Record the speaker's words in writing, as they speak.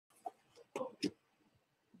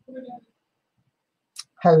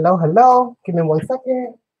Hello, hello. Give me 1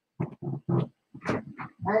 second.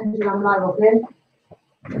 Angela, I'm live, okay?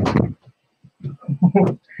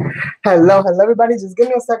 Hello, hello, everybody. Just give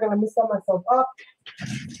me a second. Let me set myself up.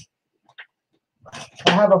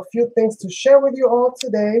 I have a few things to share with you all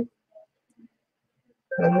today.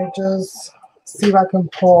 Let me just see if I can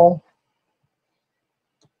pull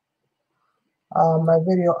my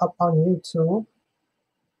video up on YouTube.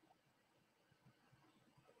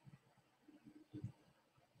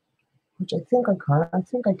 Which I think I can. I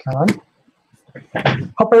think I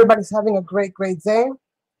can. Hope everybody's having a great, great day.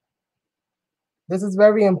 This is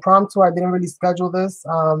very impromptu. I didn't really schedule this,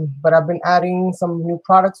 but I've been adding some new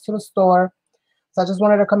products to the store. So I just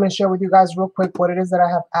wanted to come and share with you guys real quick what it is that I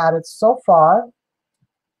have added so far.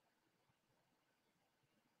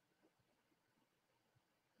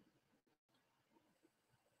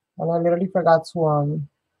 And I literally forgot to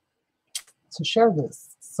share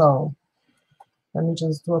this. So let me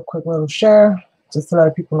just do a quick little share just to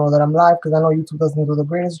let people know that I'm live, because I know YouTube doesn't do the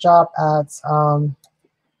greatest job at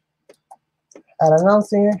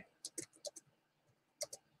announcing it.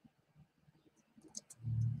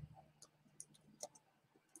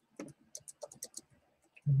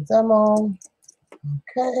 Demo.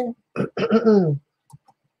 Okay.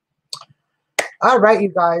 All right, you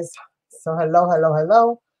guys. So hello, hello,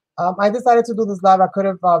 hello. I decided to do this live. I could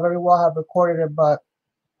have very well have recorded it, but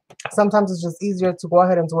sometimes it's just easier to go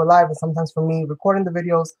ahead and do a live, and sometimes for me, recording the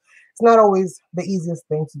videos, it's not always the easiest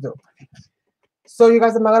thing to do. So you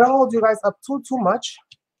guys, I'm not gonna hold you guys up too much,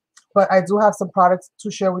 but I do have some products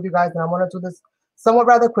to share with you guys, and I want to do this somewhat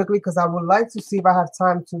rather quickly because I would like to see if I have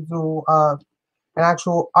time to do an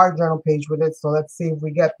actual art journal page with it. So let's see if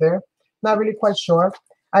we get there. Not really quite sure.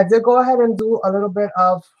 I did go ahead and do a little bit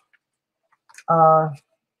of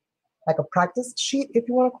like a practice sheet, if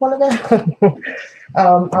you want to call it that.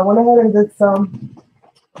 I went ahead and did some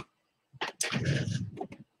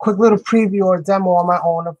quick little preview or demo on my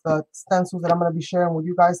own of the stencils that I'm going to be sharing with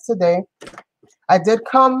you guys today. I did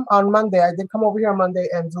come on Monday. I did come over here on Monday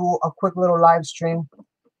and do a quick little live stream,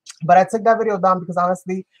 but I took that video down because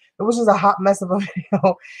honestly, it was just a hot mess of a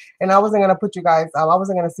video, and I wasn't going to put you guys, I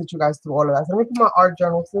wasn't going to sit you guys through all of that. So let me put my art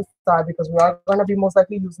journal to the side because we are going to be most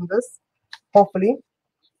likely using this, hopefully.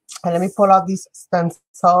 And let me pull out these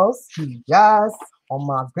stencils. Yes. Oh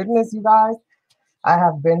my goodness, you guys. I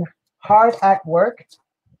have been hard at work.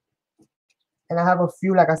 And I have a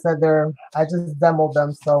few, like I said, I just demoed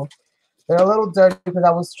them. So they're a little dirty because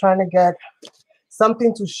I was trying to get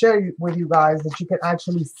something to share with you guys that you can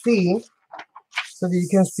actually see, so that you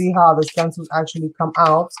can see how the stencils actually come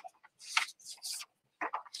out.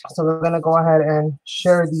 So we're going to go ahead and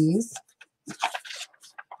share these.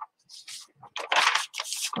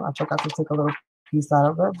 I forgot to take a little piece out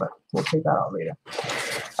of it, but we'll take that out later.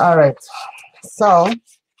 All right. So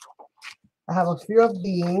I have a few of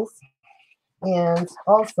these and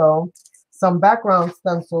also some background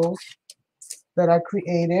stencils that I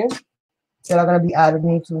created that are going to be added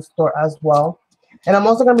to the store as well. And I'm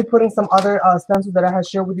also going to be putting some other stencils that I had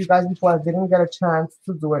shared with you guys before. I didn't get a chance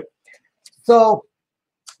to do it. So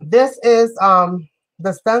this is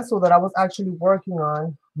the stencil that I was actually working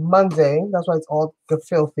on Monday. That's why it's all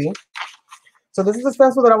filthy. So this is the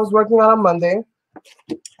stencil that I was working on Monday,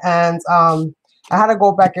 and I had to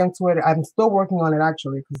go back into it. I'm still working on it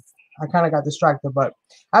actually because I kind of got distracted, but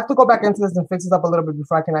I have to go back into this and fix it up a little bit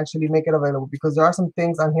before I can actually make it available, because there are some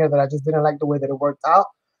things on here that I just didn't like the way that it worked out.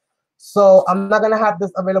 So I'm not going to have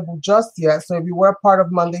this available just yet. So if you were a part of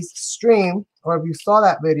Monday's stream, or if you saw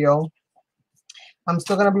that video, I'm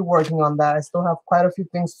still going to be working on that. I still have quite a few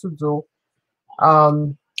things to do.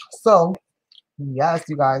 So yes,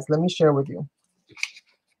 you guys, let me share with you.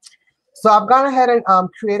 So I've gone ahead and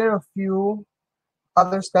created a few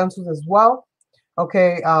other stencils as well.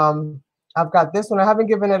 Okay, I've got this one. I haven't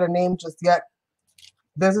given it a name just yet.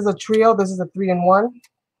 This is a trio. This is a 3-in-1.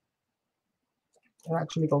 It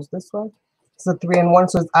actually goes this way. It's a 3-in-1.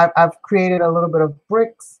 So I've created a little bit of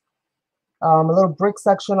bricks. A little brick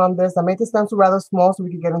section on this. I made the stencil rather small so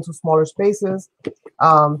we could get into smaller spaces.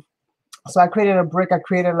 So I created a brick. I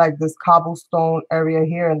created like this cobblestone area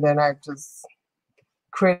here, and then I just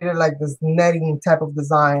created like this netting type of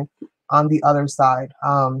design on the other side.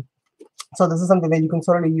 So this is something that you can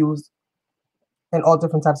totally use in all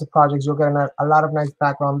different types of projects. You'll get a lot of nice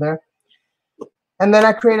background there. And then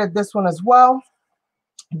I created this one as well.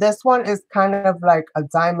 This one is kind of like a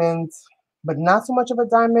diamond, but not so much of a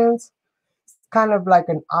diamond. Kind of like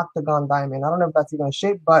an octagon diamond. I don't know if that's even a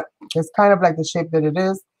shape, but it's kind of like the shape that it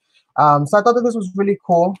is. So I thought that this was really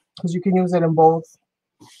cool because you can use it in both,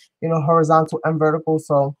 you know, horizontal and vertical.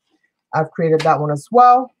 So I've created that one as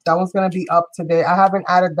well. That one's going to be up today. I haven't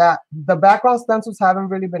added that. The background stencils haven't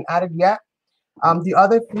really been added yet. The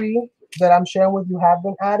other three that I'm sharing with you have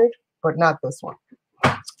been added, but not this one.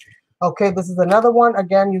 Okay, this is another one,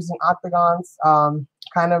 again, using octagons,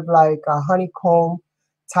 kind of like a honeycomb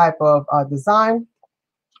type of design.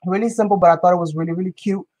 Really simple, but I thought it was really, really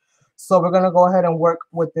cute. So we're going to go ahead and work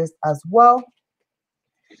with this as well.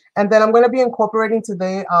 And then I'm going to be incorporating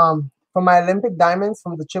today from my Olympic diamonds,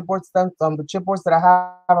 from the chipboard the chipboards that I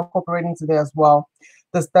have, I'm incorporating today as well,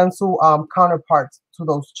 the stencil counterparts to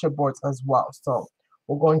those chipboards as well. So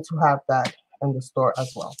we're going to have that in the store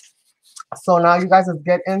as well. So now you guys, let's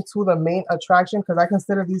get into the main attraction, because I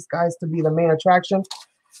consider these guys to be the main attraction.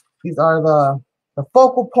 These are the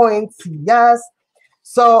focal points, yes.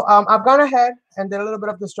 So I've gone ahead and did a little bit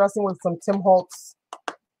of distressing with some Tim Holtz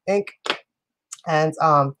ink, and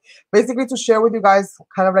basically to share with you guys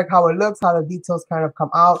kind of like how it looks, how the details kind of come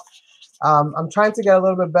out. I'm trying to get a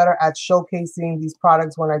little bit better at showcasing these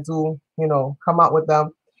products when I do, you know, come out with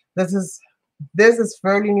them. This is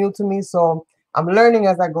fairly new to me, so I'm learning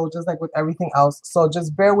as I go, just like with everything else. So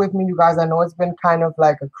just bear with me, you guys. I know it's been kind of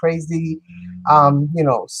like a crazy, you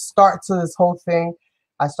know, start to this whole thing.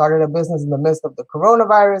 I started a business in the midst of the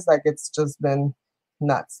coronavirus. Like, it's just been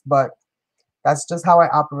nuts, but that's just how I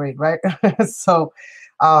operate, right? So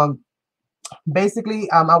basically,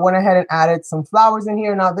 I went ahead and added some flowers in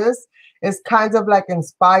here. Now this is kind of like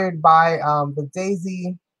inspired by the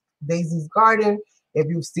Daisy's Garden. If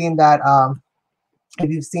you've seen that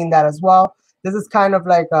as well. This is kind of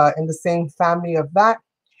like in the same family of that.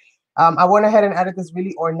 I went ahead and added this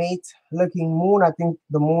really ornate looking moon. I think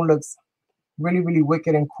the moon looks really, really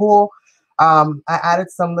wicked and cool. I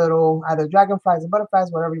added some little either dragonflies or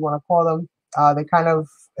butterflies, whatever you want to call them. They kind of,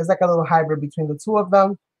 it's like a little hybrid between the two of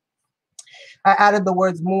them. I added the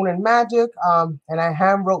words moon and magic, and I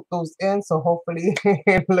hand wrote those in, so hopefully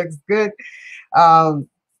it looks good. And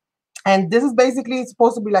this is basically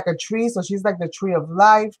supposed to be like a tree, so she's like the tree of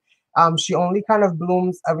life. She only kind of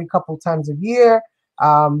blooms every couple times a year,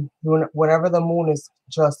 whenever the moon is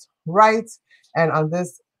just right. And on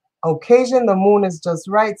this occasion, the moon is just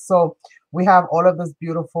right. So we have all of this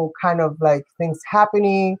beautiful kind of like things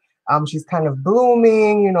happening. She's kind of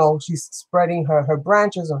blooming, you know, she's spreading her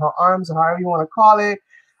branches or her arms or however you want to call it.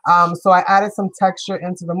 So I added some texture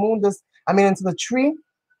into the moon, into the tree.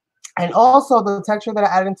 And also the texture that I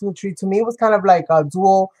added into the tree, to me, was kind of like a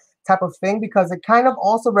dual type of thing, because it kind of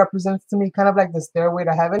also represents to me kind of like the stairway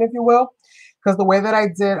to heaven, if you will. Because the way that I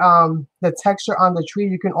did the texture on the tree,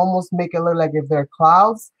 you can almost make it look like if they're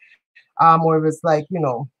clouds, or if it's like, you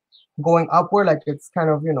know, going upward, like it's kind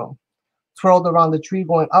of, you know, twirled around the tree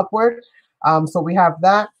going upward. So we have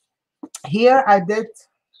that. Here I did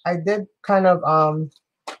kind of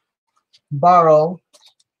borrow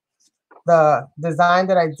the design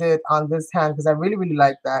that I did on this hand, because I really, really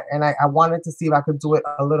like that. And I wanted to see if I could do it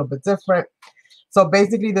a little bit different. So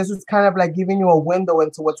basically, this is kind of like giving you a window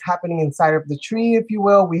into what's happening inside of the tree, if you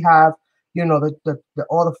will. We have, you know,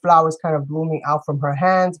 all the flowers kind of blooming out from her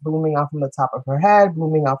hands, blooming out from the top of her head,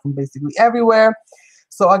 blooming out from basically everywhere.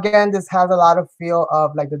 So again, this has a lot of feel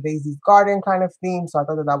of like the Daisy's Garden kind of theme. So I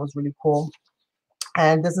thought that was really cool.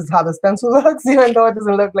 And this is how the stencil looks, even though it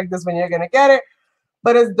doesn't look like this when you're going to get it.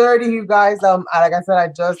 But it's dirty, you guys. Like I said, I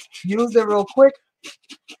just used it real quick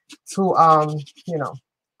to, you know,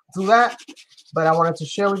 do that. But I wanted to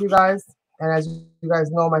share with you guys. And as you guys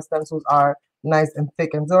know, my stencils are nice and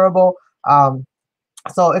thick and durable.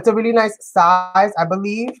 So it's a really nice size. I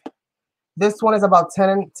believe this one is about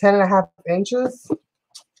 10.5 inches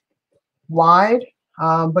wide.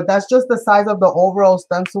 But that's just the size of the overall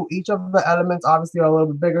stencil. Each of the elements obviously are a little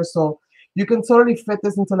bit bigger. So you can totally fit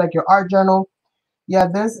this into like your art journal. Yeah,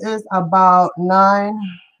 this is about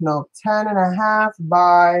 10.5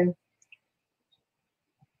 by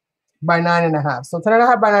 9.5. So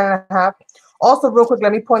 10.5 by 9.5. Also, real quick,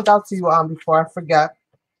 let me point out to you before I forget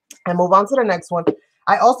and move on to the next one.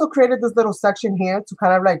 I also created this little section here to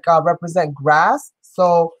kind of like represent grass.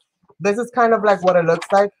 So this is kind of like what it looks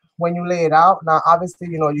like when you lay it out. Now, obviously,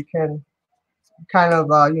 you know, you can kind of,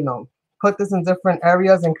 you know, put this in different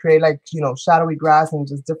areas and create like, you know, shadowy grass and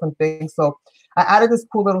just different things. So I added this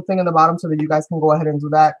cool little thing in the bottom so that you guys can go ahead and do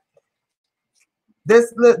that.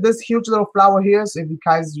 This huge little flower here, so if you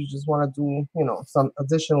just want to do, you know, some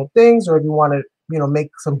additional things, or if you want to, you know, make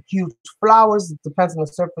some huge flowers, it depends on the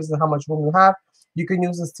surface and how much room you have. You can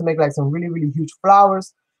use this to make like some really, really huge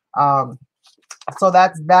flowers. So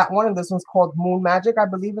that's that one, and this one's called Moon Magic, I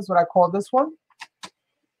believe is what I call this one.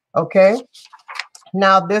 Okay.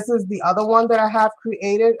 Now this is the other one that I have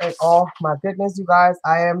created, and oh my goodness, you guys,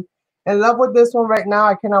 I am in love with this one right now.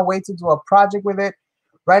 I cannot wait to do a project with it.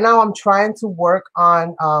 Right now, I'm trying to work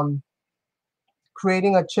on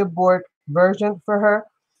creating a chipboard version for her,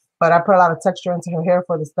 but I put a lot of texture into her hair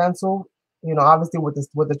for the stencil. You know, obviously with this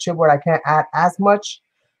with the chipboard, I can't add as much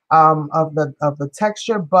of the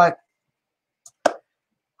texture, but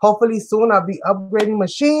hopefully soon I'll be upgrading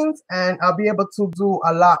machines and I'll be able to do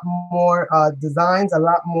a lot more designs, a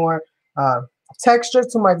lot more texture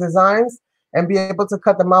to my designs, and be able to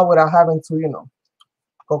cut them out without having to, you know,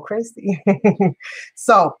 go crazy.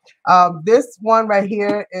 So this one right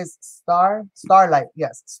here is Starlight.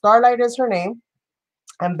 Yes, Starlight is her name.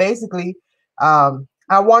 And basically,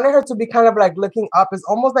 I wanted her to be kind of like looking up. It's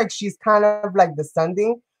almost like she's kind of like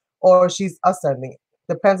descending or she's ascending.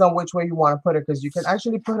 Depends on which way you want to put her, because you can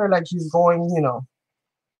actually put her like she's going,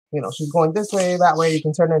 she's going this way, that way. You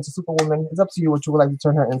can turn her into Superwoman. It's up to you what you would like to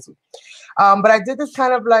turn her into. But I did this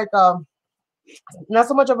kind of like not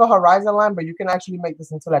so much of a horizon line, but you can actually make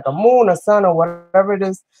this into like a moon, a sun, or whatever it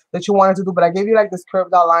is that you wanted to do. But I gave you like this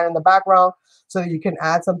curved out line in the background so that you can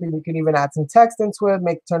add something. You can even add some text into it,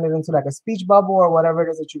 turn it into like a speech bubble or whatever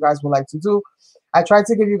it is that you guys would like to do. I tried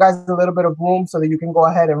to give you guys a little bit of room so that you can go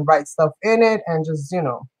ahead and write stuff in it and just,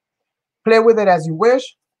 play with it as you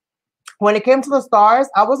wish. When it came to the stars,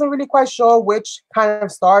 I wasn't really quite sure which kind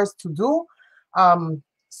of stars to do.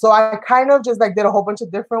 So I kind of just like did a whole bunch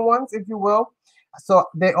of different ones, if you will. So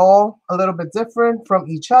they're all a little bit different from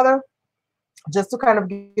each other, just to kind of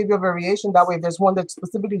give you a variation. That way, if there's one that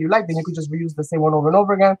specifically you like, then you could just reuse the same one over and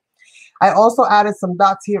over again. I also added some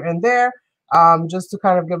dots here and there, just to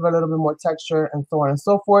kind of give a little bit more texture and so on and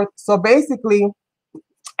so forth. So basically,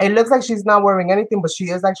 it looks like she's not wearing anything, but she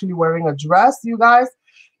is actually wearing a dress, you guys.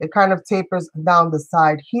 It kind of tapers down the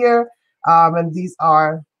side here. And these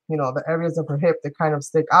are, the areas of her hip that kind of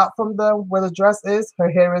stick out from where the dress is.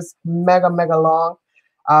 Her hair is mega, mega long.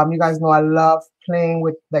 You guys know I love playing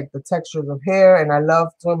with like the textures of hair, and I love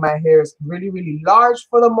doing my hairs really, really large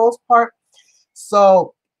for the most part.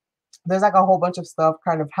 So there's like a whole bunch of stuff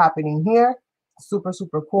kind of happening here. Super,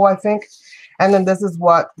 super cool, I think. And then this is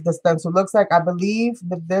what the stencil looks like. I believe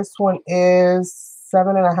that this one is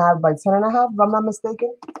 7.5 by 10.5, if I'm not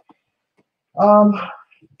mistaken.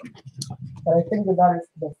 But I think that is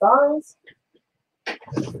the size.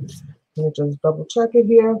 Let me just double check it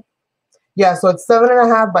here. Yeah, so it's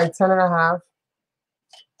 7.5 by 10.5.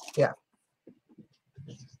 Yeah.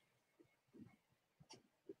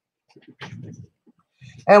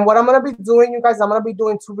 And what I'm going to be doing, you guys, I'm going to be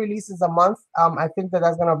doing 2 releases a month. I think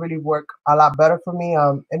that's going to really work a lot better for me.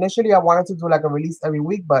 Initially, I wanted to do like a release every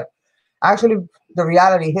week, but actually the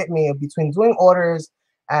reality hit me between doing orders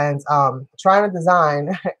and trying to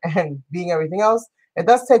design and being everything else. It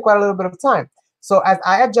does take quite a little bit of time. So as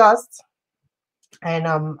I adjust and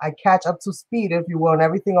I catch up to speed, if you will, and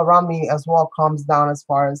everything around me as well calms down as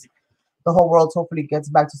far as the whole world hopefully gets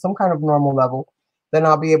back to some kind of normal level, then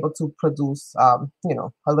I'll be able to produce, a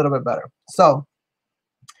little bit better. So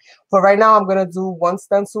for right now, I'm going to do 1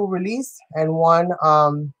 stencil release and 1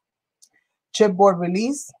 chipboard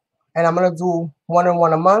release. And I'm going to do 1 and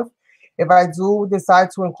 1 a month. If I do decide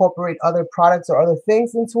to incorporate other products or other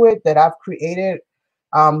things into it that I've created,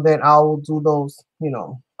 then I'll do those,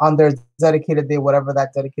 on their dedicated day, whatever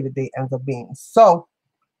that dedicated day ends up being. So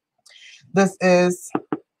this is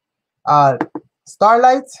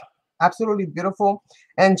Starlight. Absolutely beautiful.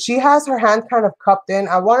 And she has her hand kind of cupped in.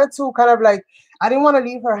 I wanted to kind of like, I didn't want to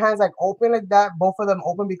leave her hands like open like that, both of them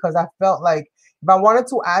open, because I felt like if I wanted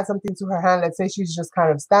to add something to her hand, let's say she's just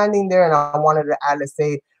kind of standing there and I wanted to add, let's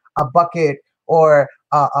say, a bucket or,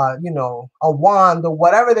 a wand or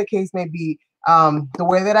whatever the case may be, the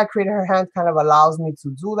way that I created her hand kind of allows me to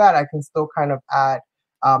do that. I can still kind of add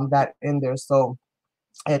that in there. So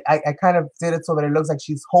I kind of did it so that it looks like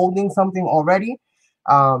she's holding something already.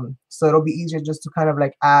 So it'll be easier just to kind of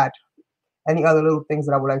like add any other little things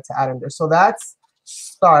that I would like to add in there. So that's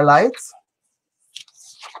Starlight.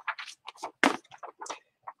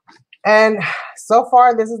 And so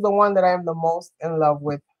far, this is the one that I am the most in love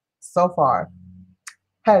with so far.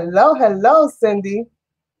 Hello, hello, Cindy.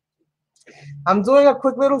 I'm doing a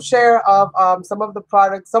quick little share of some of the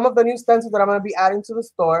products, some of the new stencils that I'm going to be adding to the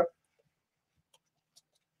store.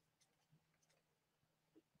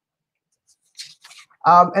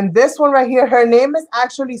 And this one right here, her name is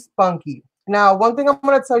actually Spunky. Now, one thing I'm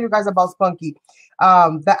going to tell you guys about Spunky,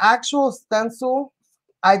 the actual stencil,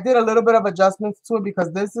 I did a little bit of adjustments to it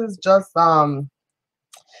because this is just,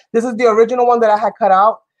 this is the original one that I had cut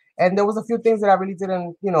out. And there was a few things that I really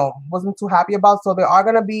didn't, wasn't too happy about. So there are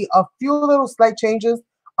going to be a few little slight changes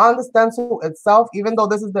on the stencil itself, even though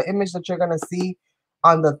this is the image that you're going to see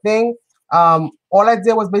on the thing. All I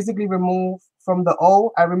did was basically remove from the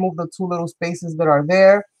O, I removed the two little spaces that are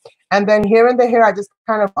there. And then here in the hair, I just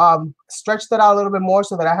kind of stretched it out a little bit more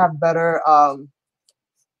so that I have better,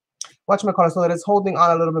 whatchamacallit, so that it's holding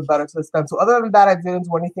on a little bit better to the stencil. Other than that, I didn't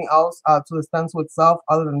do anything else to the stencil itself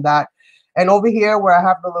other than that. And over here where I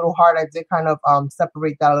have the little heart, I did kind of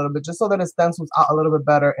separate that a little bit just so that it stencils out a little bit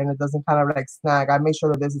better and it doesn't kind of like snag. I make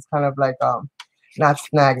sure that this is kind of like not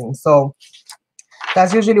snagging. So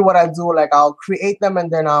that's usually what I do. Like I'll create them and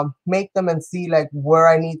then I'll make them and see like where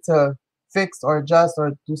I need to fix or adjust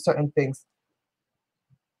or do certain things.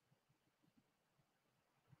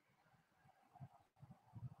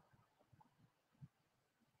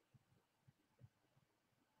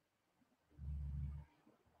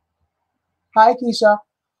 Hi, Keisha.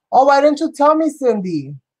 Oh, why didn't you tell me,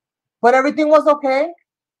 Cindy? But everything was okay?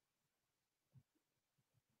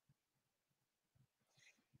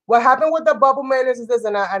 What happened with the bubble mailers is this,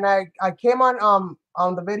 and I came on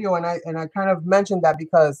the video and I kind of mentioned that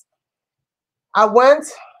because I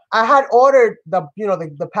had ordered the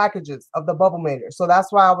the packages of the bubble mailers. So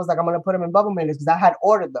that's why I was like, I'm gonna put them in bubble mailers because I had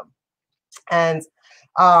ordered them. And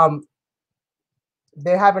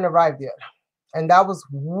they haven't arrived yet. And that was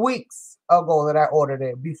weeks ago that I ordered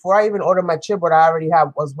it. Before I even ordered my chipboard, I already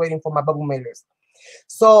was waiting for my bubble mailers.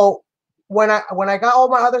 So when I got all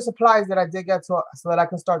my other supplies that I did get to so that I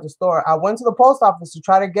can start the store, I went to the post office to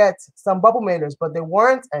try to get some bubble mailers, but there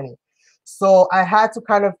weren't any. So I had to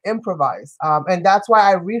kind of improvise. And that's why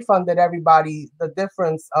I refunded everybody the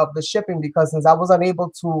difference of the shipping, because since I was unable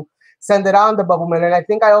to send it on the bubble mailer, and I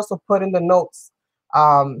think I also put in the notes,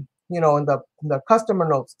 in the customer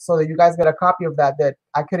notes, so that you guys get a copy of that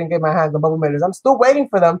I couldn't get my hands on bubble mailers. I'm still waiting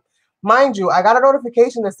for them. Mind you, I got a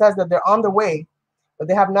notification that says that they're on the way, but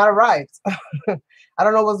they have not arrived. I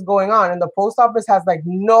don't know what's going on. And the post office has like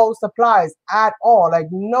no supplies at all, like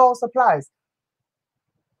no supplies.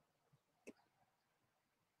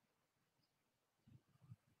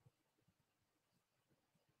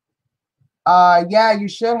 Yeah, you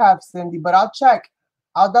should have, Cindy, but I'll check.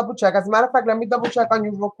 I'll double check. As a matter of fact, let me double check on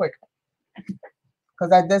you real quick.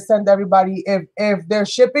 Because I did send everybody, if their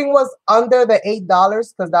shipping was under the $8,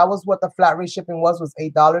 because that was what the flat rate shipping was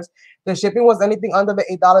 $8. The shipping was anything under the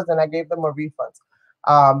 $8, then I gave them a refund.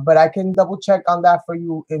 But I can double check on that for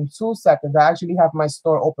you in 2 seconds. I actually have my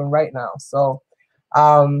store open right now. So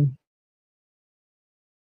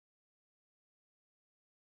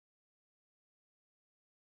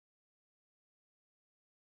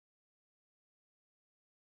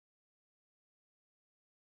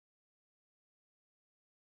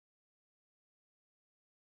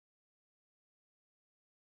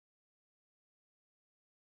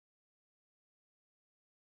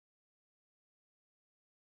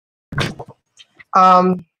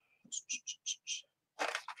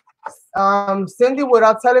Cindy,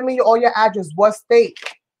 without telling me all your address, what state?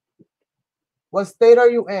 What state are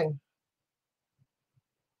you in?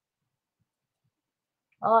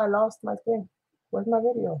 Oh, I lost my thing. Where's my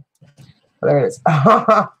video? There it is.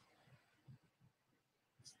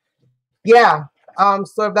 Yeah.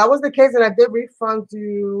 So if that was the case, and I did refund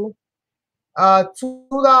you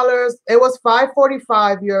 $2. It was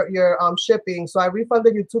 $5.45 your shipping. So I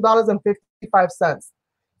refunded you $2.55.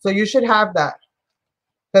 So you should have that.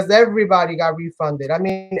 Because everybody got refunded. I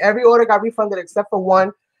mean, every order got refunded except for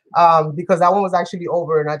one, because that one was actually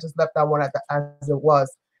over and I just left that one as it was.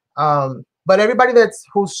 But everybody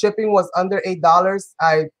whose shipping was under $8,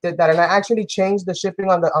 I did that, and I actually changed the shipping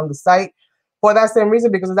on the site for that same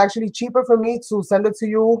reason, because it's actually cheaper for me to send it to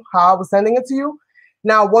you how I was sending it to you.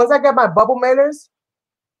 Now, once I get my bubble mailers,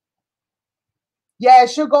 yeah, it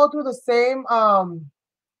should go through the same I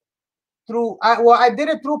did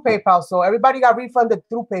it through PayPal, so everybody got refunded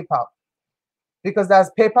through PayPal, because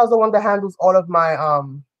PayPal's the one that handles all of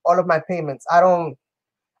my payments. I don't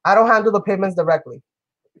handle the payments directly.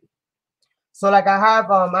 So like I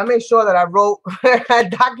have I made sure that I wrote I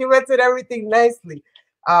documented everything nicely.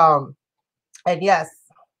 And yes,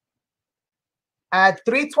 at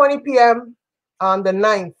 3:20 p.m. on the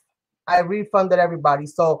 9th, I refunded everybody.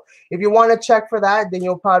 So if you want to check for that, then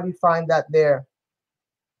you'll probably find that there.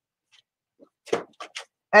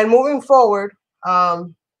 And moving forward, I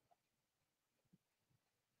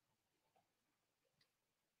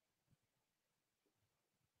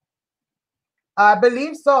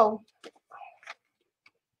believe so.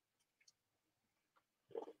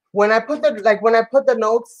 When I put the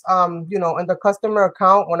notes, in the customer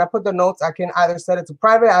account, when I put the notes, I can either send it to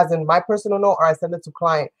private, as in my personal note, or I send it to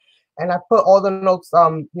client. And I put all the notes,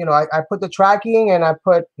 I put the tracking and I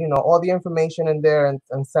put, all the information in there and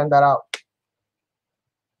send that out.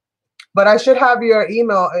 But I should have your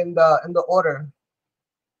email in the order.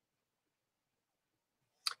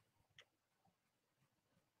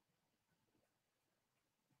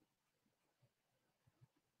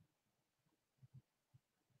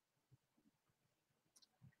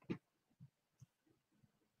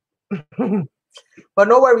 But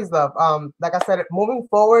no worries, love. Like I said, moving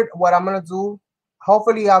forward, what I'm gonna do,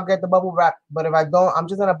 hopefully I'll get the bubble wrap. But if I don't, I'm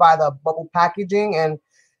just gonna buy the bubble packaging and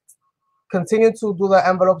continue to do the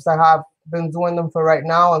envelopes. I have been doing them for right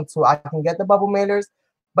now until I can get the bubble mailers.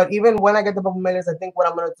 But even when I get the bubble mailers, I think what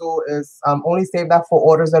I'm gonna do is only save that for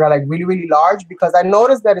orders that are like really, really large, because I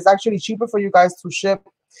noticed that it's actually cheaper for you guys to ship.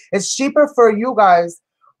 It's cheaper for you guys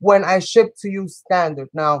when I ship to you standard.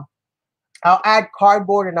 Now, I'll add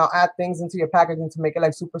cardboard and I'll add things into your packaging to make it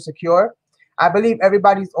like super secure. I believe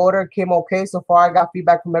everybody's order came okay so far. I got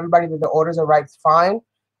feedback from everybody that the orders are right fine.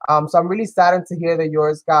 So I'm really saddened to hear that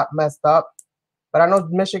yours got messed up. But I know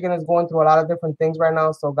Michigan is going through a lot of different things right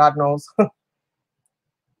now, so God knows.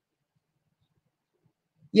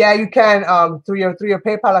 Yeah, you can through your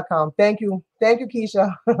PayPal account. Thank you,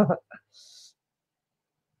 Keisha.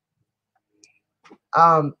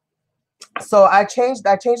 So I changed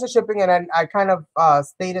the shipping, and I kind of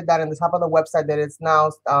stated that in the top of the website that it's now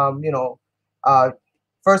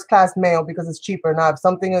first class mail because it's cheaper. Now if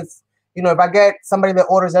something is, if I get somebody that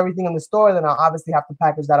orders everything in the store, then I'll obviously have to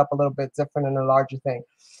package that up a little bit different in a larger thing.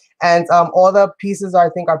 And all the pieces I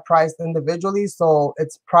think are priced individually, so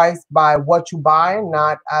it's priced by what you buy,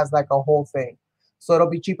 not as like a whole thing. So it'll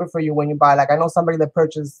be cheaper for you when you buy. Like I know somebody that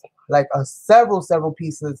purchased like several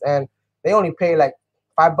pieces, and they only pay like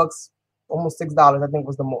 $5, almost $6, I think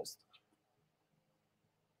was the most.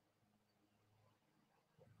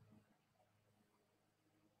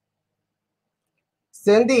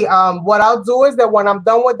 Cindy, what I'll do is that when I'm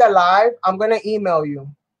done with the live, I'm gonna email you.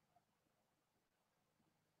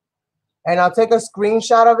 And I'll take a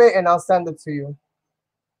screenshot of it and I'll send it to you.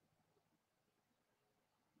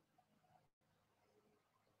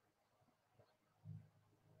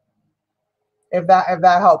 If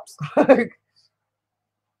that helps.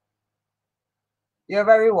 You're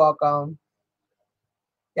very welcome.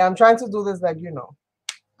 Yeah, I'm trying to do this like,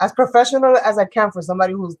 as professional as I can for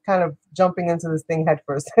somebody who's kind of jumping into this thing head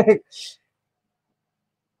first.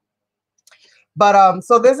 But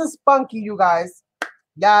so this is Spunky, you guys.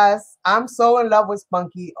 Yes, I'm so in love with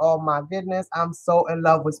Spunky. Oh my goodness, I'm so in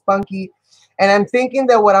love with Spunky. And I'm thinking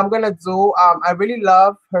that what I'm gonna do, I really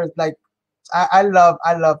love her, like I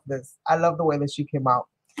love this. I love the way that she came out.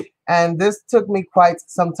 And this took me quite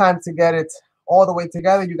some time to get it all the way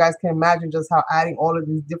together. You guys can imagine just how adding all of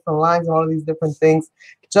these different lines and all of these different things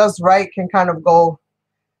just right can kind of go,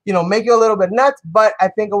 make you a little bit nuts, but I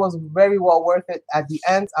think it was very well worth it at the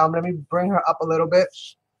end. Let me bring her up a little bit.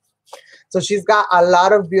 So she's got a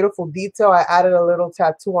lot of beautiful detail. I added a little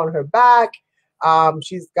tattoo on her back.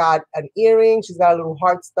 She's got an earring. She's got a little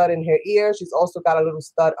heart stud in her ear. She's also got a little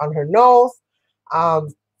stud on her nose.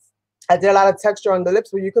 I did a lot of texture on the lips,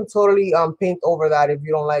 but you can totally paint over that if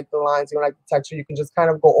you don't like the lines, you don't like the texture. You can just kind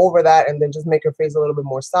of go over that and then just make her face a little bit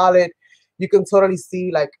more solid. You can totally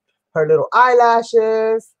see like her little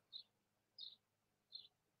eyelashes.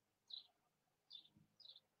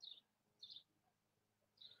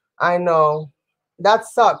 I know. That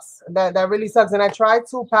sucks. That really sucks. And I tried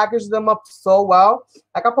to package them up so well.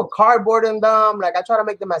 Like I put cardboard in them. Like I try to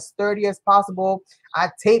make them as sturdy as possible. I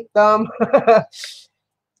taped them.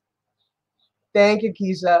 Thank you,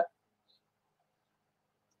 Keisha.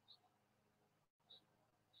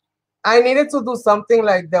 I needed to do something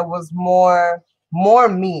like that was more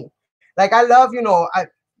me. Like I love,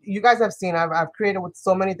 you guys have seen I've created with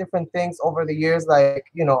so many different things over the years. Like,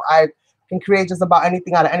 I can create just about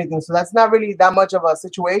anything out of anything. So that's not really that much of a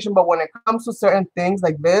situation. But when it comes to certain things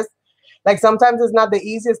like this, like sometimes it's not the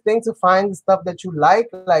easiest thing to find the stuff that you like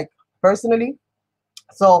personally.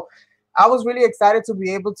 So I was really excited to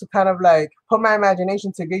be able to kind of like put my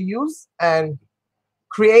imagination to good use and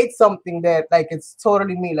create something that like it's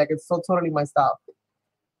totally me, like it's so totally my style.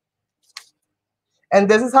 And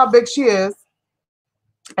this is how big she is.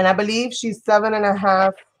 And I believe she's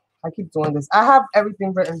 7.5. I keep doing this. I have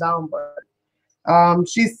everything written down, but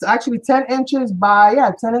she's actually 10 inches by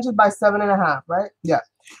 10 inches by 7.5, right? Yeah.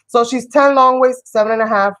 So she's 10 long waist,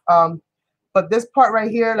 7.5. But this part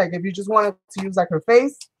right here, like if you just wanted to use like her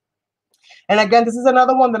face. And again, this is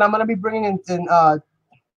another one that I'm gonna be bringing in.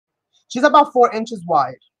 She's about 4 inches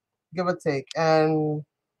wide, give or take, and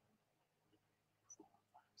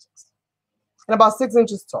about 6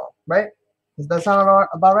 inches tall, right? Does that sound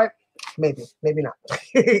about right? Maybe, maybe not.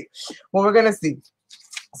 Well, we're gonna see.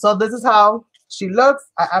 So this is how she looks.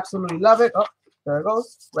 I absolutely love it. Oh, There it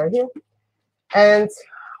goes, right here. And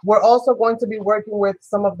we're also going to be working with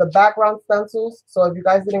some of the background stencils. So if you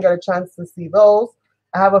guys didn't get a chance to see those,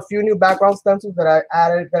 I have a few new background stencils that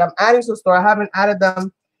I'm adding to the store. I haven't added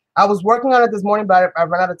them. I was working on it this morning, but I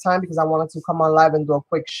ran out of time because I wanted to come on live and do a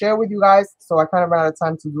quick share with you guys. So I kind of ran out of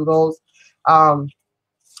time to do those.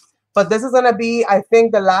 But this is going to be, I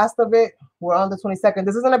think, the last of it. We're on the 22nd.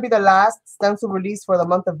 This is going to be the last stencil release for the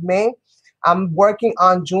month of May. I'm working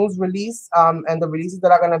on June's release and the releases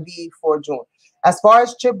that are going to be for June. As far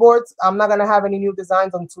as chipboards, I'm not going to have any new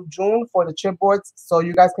designs until June for the chipboards. So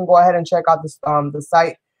you guys can go ahead and check out this, the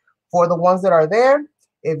site for the ones that are there.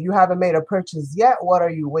 If you haven't made a purchase yet, what are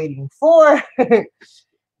you waiting for?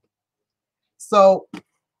 So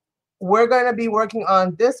we're going to be working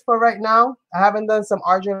on this for right now. I haven't done some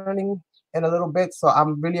art journaling in a little bit, so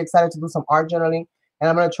I'm really excited to do some art journaling. And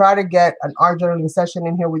I'm going to try to get an art journaling session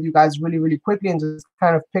in here with you guys really, really quickly and just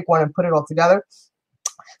kind of pick one and put it all together.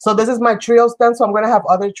 So this is my trio stencil. I'm going to have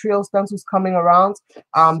other trio stencils coming around.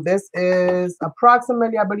 This is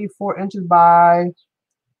approximately, I believe, 4 inches by,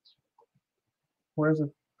 where is it?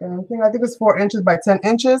 I think it's 4 inches by 10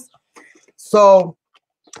 inches. So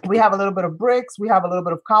we have a little bit of bricks, we have a little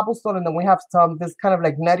bit of cobblestone, and then we have some this kind of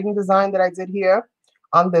like netting design that I did here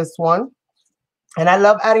on this one. And I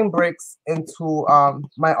love adding bricks into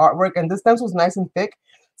my artwork. And this stencil is nice and thick.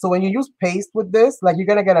 So when you use paste with this, like you're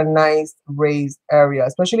gonna get a nice raised area,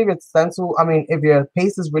 especially if it's stencil. I mean, if your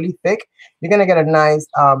paste is really thick, you're gonna get a nice,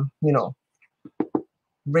 you know,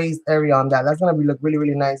 raised area on that. That's gonna be look really,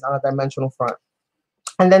 really nice on a dimensional front.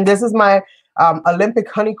 And then this is my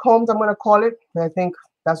Olympic honeycombs, I'm gonna call it. I think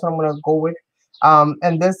that's what I'm gonna go with.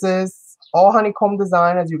 And this is all honeycomb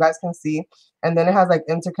design, as you guys can see. And then it has like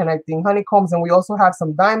interconnecting honeycombs, and we also have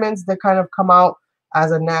some diamonds that kind of come out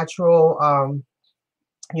as a natural,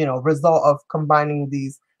 you know, result of combining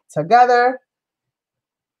these together.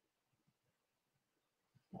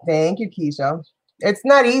 Thank you, Keisha. It's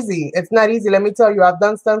not easy. It's not easy. Let me tell you, I've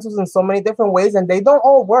done stencils in so many different ways, and they don't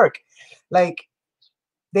all work. Like,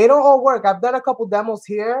 they don't all work. I've done a couple demos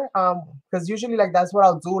here because usually like that's what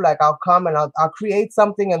I'll do. Like I'll come and I'll create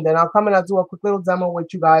something, and then I'll come and I'll do a quick little demo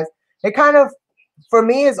with you guys. It kind of, for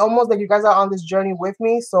me, it's almost like you guys are on this journey with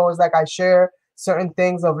me. So it's like I share certain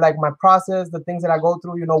things of like my process, the things that I go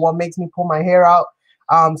through, you know, what makes me pull my hair out.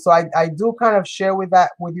 So I do kind of share with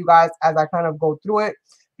you guys as I kind of go through it,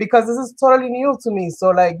 because this is totally new to me. So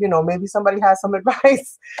like, you know, maybe somebody has some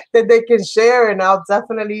advice that they can share, and I'll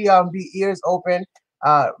definitely be ears open,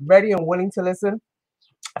 ready and willing to listen.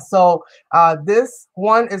 So this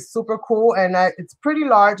one is super cool, and it's pretty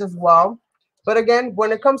large as well. But again,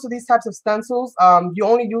 when it comes to these types of stencils, you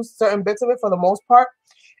only use certain bits of it for the most part.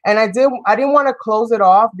 And I didn't want to close it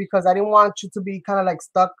off because I didn't want you to be kind of like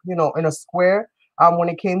stuck, you know, in a square when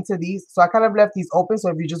it came to these. So I kind of left these open. So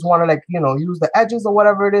if you just want to like, you know, use the edges or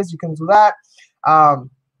whatever it is, you can do that.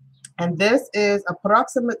 And this is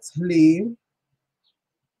approximately,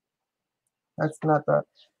 that's not the,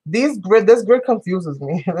 this grid confuses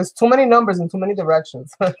me. There's too many numbers in too many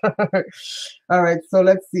directions. All right, so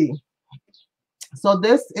let's see. So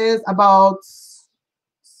this is about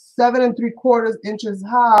 7 3/4 inches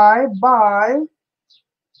high by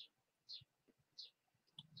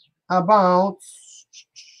about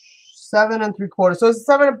 7 3/4. So it's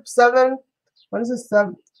 7. What is this?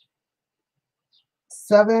 7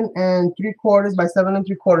 3/4 by 7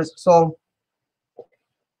 3/4. So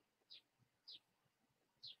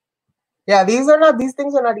yeah, these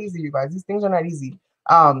things are not easy, you guys. These things are not easy.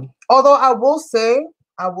 Although I will say,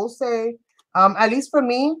 at least for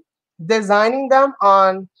me, designing them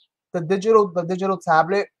on the digital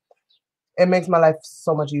tablet, it makes my life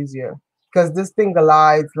so much easier, because this thing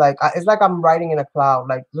glides like it's like I'm riding in a cloud.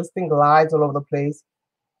 Like this thing glides all over the place.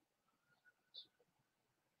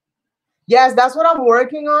 Yes, that's what I'm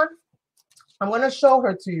working on. I'm gonna show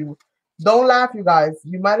her to you. Don't laugh, you guys.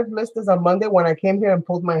 You might have missed this on Monday when I came here and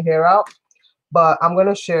pulled my hair out, but I'm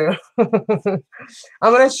gonna share. I'm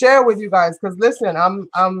gonna share with you guys, because listen,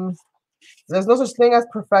 there's no such thing as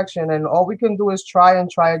perfection, and all we can do is try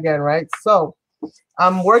and try again, right? So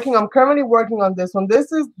I'm currently working on this one.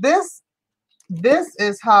 This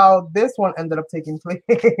is how this one ended up taking place.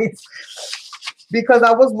 Because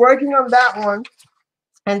I was working on that one,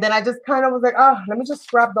 and then I just kind of was like, let me just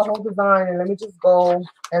scrap the whole design and let me just go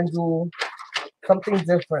and do something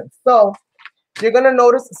different. So you're gonna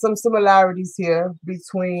notice some similarities here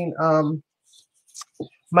between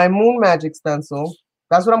my Moon Magic stencil.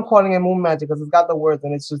 That's what I'm calling it, Moon Magic, because it's got the words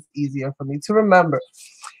and it's just easier for me to remember.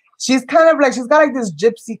 She's kind of like, she's got like this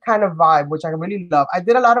gypsy kind of vibe, which I really love. I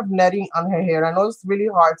did a lot of netting on her hair. I know it's really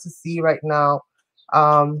hard to see right now.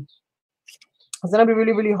 It's gonna be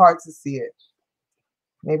really, really hard to see it.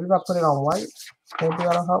 Maybe if I put it on white, maybe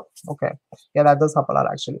that'll help. Okay, yeah, that does help a lot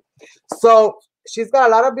actually. So she's got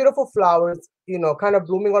a lot of beautiful flowers, you know, kind of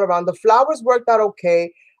blooming all around. The flowers worked out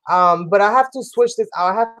okay, but I have to switch this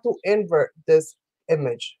out. I have to invert this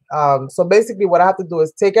image. So basically what I have to do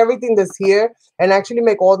is take everything that's here and actually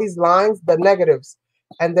make all these lines the negatives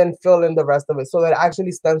and then fill in the rest of it so that it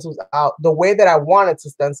actually stencils out the way that I want it to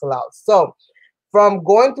stencil out. So from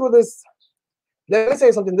going through this, let me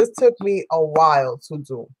say something. This took me a while to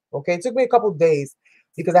do. Okay, it took me a couple days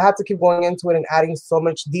because I had to keep going into it and adding so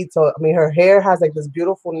much detail. I mean, her hair has like this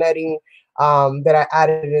beautiful netting that I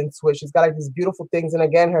added into it. She's got like these beautiful things, and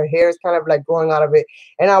again, her hair is kind of like growing out of it.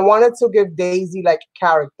 And I wanted to give Daisy like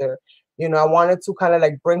character. You know, I wanted to kind of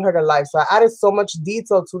like bring her to life. So I added so much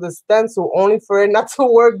detail to the stencil only for it not to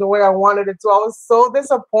work the way I wanted it to. I was so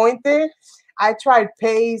disappointed. I tried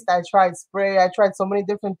paste, I tried spray, I tried so many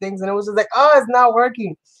different things, and it was just like, oh, it's not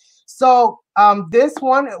working. So this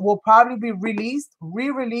one will probably be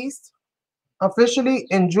re-released officially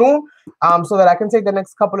in June, so that I can take the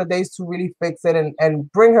next couple of days to really fix it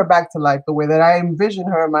and bring her back to life the way that I envision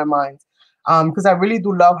her in my mind. Because I really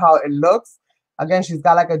do love how it looks. Again, she's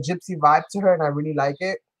got like a gypsy vibe to her, and I really like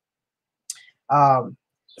it.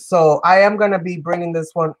 So I am gonna be bringing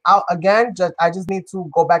this one out again. I just need to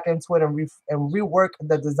go back into it and rework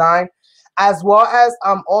the design, as well as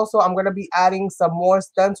also I'm gonna be adding some more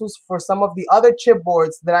stencils for some of the other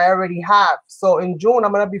chipboards that I already have. So in June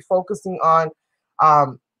I'm gonna be focusing on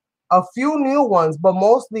a few new ones, but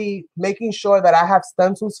mostly making sure that I have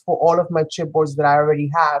stencils for all of my chipboards that I already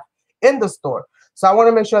have in the store. So I want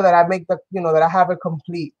to make sure that I make the, you know, that I have a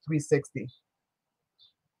complete 360.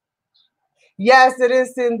 Yes, it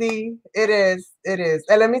is, Cindy. It is. It is.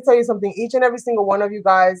 And let me tell you something. Each and every single one of you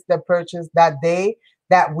guys that purchased that day,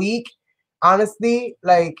 that week, honestly,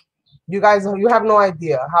 like you guys, you have no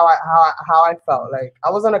idea how I felt. Like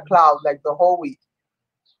I was on a cloud like the whole week.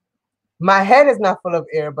 My head is not full of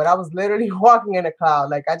air, but I was literally walking in a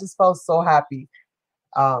cloud. Like I just felt so happy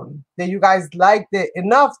that you guys liked it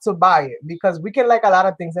enough to buy it, because we can like a lot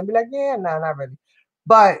of things and be like, yeah, no, not really.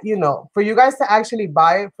 But, you know, for you guys to actually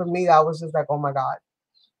buy it, for me, I was just like, oh my God.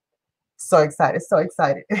 So excited, so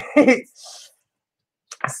excited.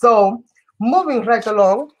 So moving right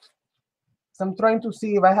along. So I'm trying to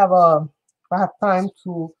see if I have time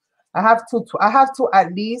to, I have to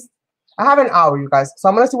at least, I have an hour, you guys. So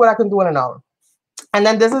I'm going to see what I can do in an hour. And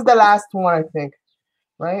then this is the last one, I think,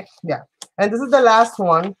 right? Yeah. And this is the last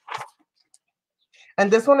one. And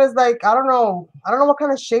this one is like, I don't know what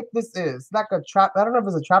kind of shape this is. Like a trap. I don't know if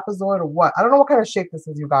it's a trapezoid or what. I don't know what kind of shape this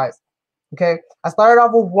is, you guys. Okay. I started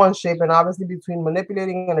off with one shape, and obviously between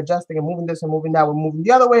manipulating and adjusting and moving this and moving that, we're moving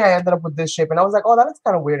the other way, I ended up with this shape. And I was like, oh, that looks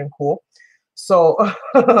kind of weird and cool. So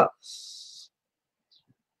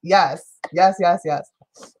yes.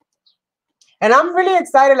 And I'm really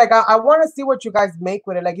excited. Like I want to see what you guys make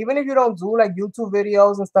with it. Like even if you don't do like YouTube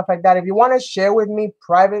videos and stuff like that, if you want to share with me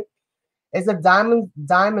private, it's a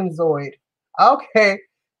diamondzoid. Okay,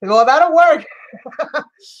 well that'll work.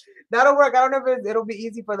 That'll work. I don't know if it'll be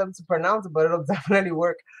easy for them to pronounce it, but it'll definitely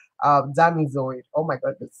work. Diamondzoid. Oh my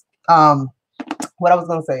goodness. What I was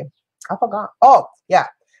gonna say, I forgot. Oh yeah.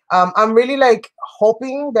 I'm really like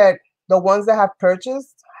hoping that the ones that have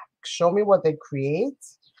purchased show me what they create.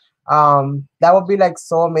 That would be like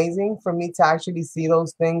so amazing for me to actually see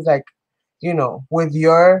those things, like, you know, with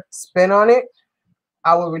your spin on it.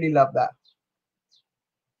 I would really love that.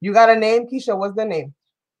 You got a name, Keisha? What's the name?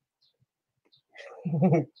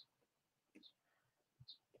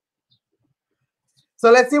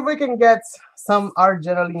 So let's see if we can get some art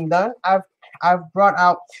journaling done. I've brought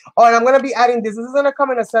out, oh, and I'm gonna be adding this. This is gonna come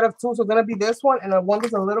in a set of two, so it's gonna be this one and one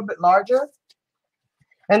that's a little bit larger.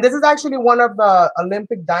 And this is actually one of the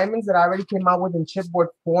Olympic diamonds that I already came out with in chipboard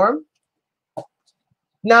form.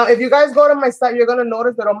 Now, if you guys go to my site, you're gonna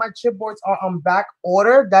notice that all my chipboards are on back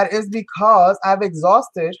order. That is because I've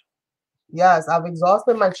exhausted. Yes, I've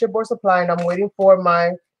exhausted my chipboard supply, and I'm waiting for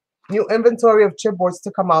my new inventory of chipboards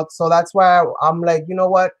to come out. So that's why I'm like, you know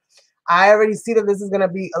what? I already see that this is going to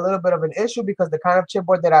be a little bit of an issue, because the kind of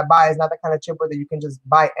chipboard that I buy is not the kind of chipboard that you can just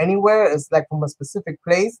buy anywhere. It's like from a specific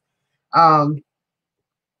place.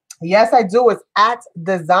 Yes, I do. It's at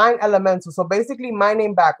Design Elemental. So basically my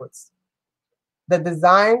name backwards. The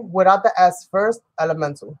design without the S first,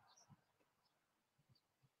 Elemental.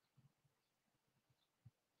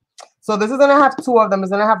 So this is going to have two of them.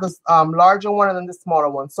 It's going to have this larger one and then the smaller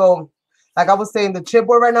one. So like I was saying, the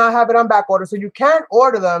chipboard right now, I have it on back order. So you can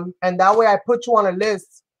order them. And that way I put you on a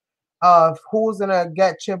list of who's going to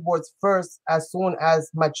get chipboards first as soon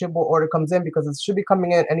as my chipboard order comes in, because it should be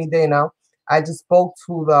coming in any day now. I just spoke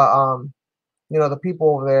to the the people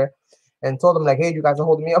over there and told them like, hey, you guys are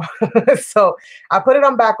holding me up. So I put it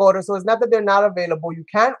on back order. So it's not that they're not available. You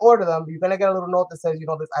can order them, but you're gonna get a little note that says,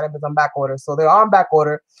 this item is on back order. So they're on back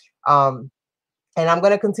order. And I'm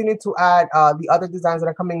gonna continue to add the other designs that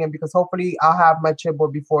are coming in, because hopefully I'll have my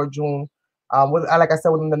chipboard before June. Like I said,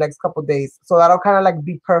 within the next couple days. So that'll kind of like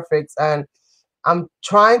be perfect. And I'm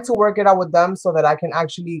trying to work it out with them so that I can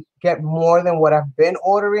actually get more than what I've been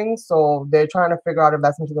ordering. So they're trying to figure out if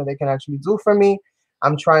that's something that they can actually do for me.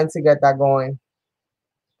 I'm trying to get that going.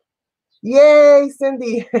 Yay,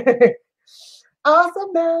 Cindy.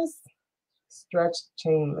 Awesomeness. Stretch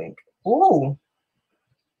chain link. Ooh.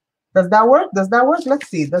 Does that work? Does that work? Let's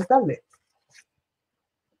see. Does that link?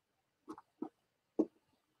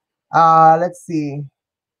 Let's see.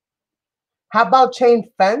 How about chain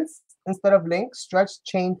fence instead of link? Stretch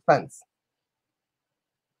chain fence.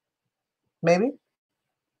 Maybe.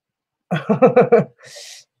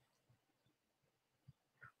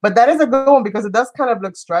 But that is a good one because it does kind of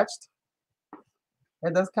look stretched.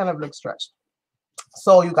 It does kind of look stretched.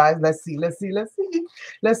 So you guys, let's see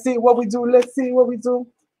what we do. Let's see what we do.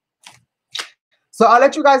 So I'll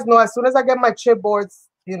let you guys know as soon as I get my chipboards,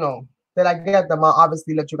 that I get them. I'll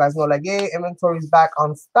obviously let you guys know, like, yay, inventory is back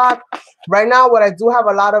on stock. Right now, what I do have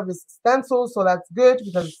a lot of is stencils, so that's good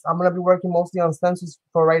because I'm gonna be working mostly on stencils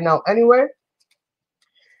for right now anyway.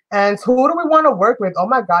 And who do we want to work with? Oh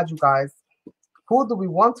my God, you guys. Who do we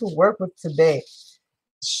want to work with today?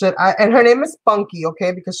 Should I? And her name is Spunky,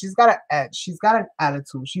 okay? Because she's got an edge. She's got an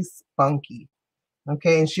attitude. She's spunky,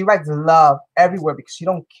 okay? And she writes love everywhere because she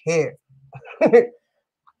don't care.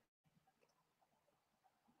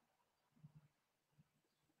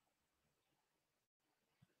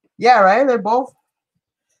 Yeah, right? They're both.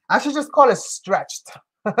 I should just call it stretched.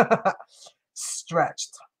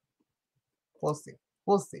 Stretched. We'll see.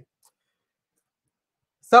 We'll see.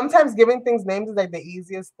 Sometimes giving things names is like the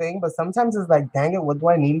easiest thing, but sometimes it's like, dang it, what do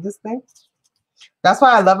I name this thing? That's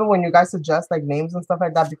why I love it when you guys suggest like names and stuff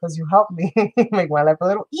like that, because you help me make my life a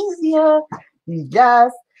little easier.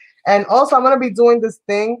 Yes. And also I'm gonna be doing this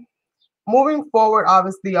thing moving forward,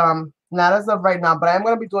 obviously, not as of right now, but I'm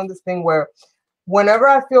gonna be doing this thing where whenever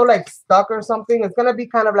I feel like stuck or something, it's gonna be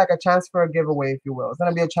kind of like a chance for a giveaway, if you will. It's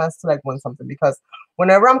gonna be a chance to like win something, because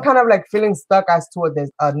whenever I'm kind of like feeling stuck as to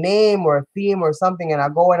a name or a theme or something, and I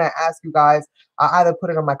go and I ask you guys, I either put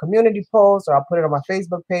it on my community post or I'll put it on my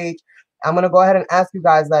Facebook page. I'm gonna go ahead and ask you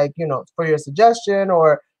guys, like, for your suggestion,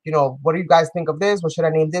 or what do you guys think of this? What should I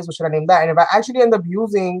name this? What should I name that? And if I actually end up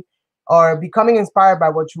using or becoming inspired by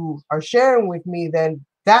what you are sharing with me, then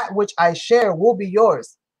that which I share will be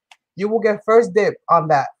yours. You will get first dip on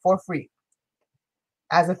that for free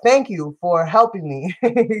as a thank you for helping me.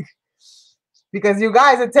 Because you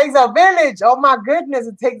guys, it takes a village. Oh my goodness,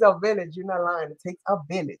 it takes a village. You're not lying. It takes a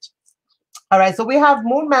village. All right, so we have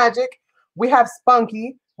Moon Magic. We have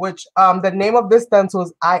Spunky, which the name of this stencil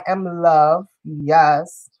is I Am Love.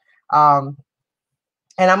 Yes.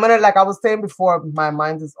 And I'm gonna, like I was saying before, my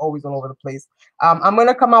mind is always all over the place. I'm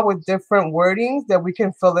gonna come out with different wordings that we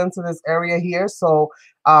can fill into this area here. So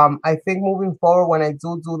I think moving forward, when I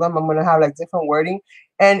do them, I'm gonna have like different wording.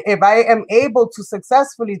 And if I am able to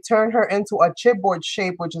successfully turn her into a chipboard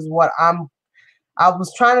shape, which is what I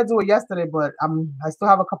was trying to do it yesterday, but I still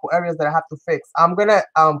have a couple areas that I have to fix. I'm gonna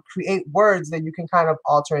create words that you can kind of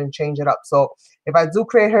alter and change it up. So if I do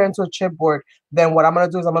create her into a chipboard, then what I'm gonna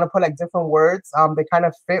do is I'm gonna put like different words. They kind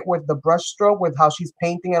of fit with the brush stroke, with how she's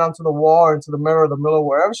painting it onto the wall or into the mirror,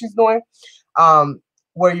 wherever she's doing.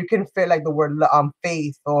 Where you can fit like the word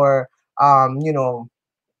faith, or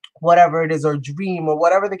whatever it is, or dream, or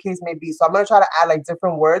whatever the case may be. So I'm gonna try to add like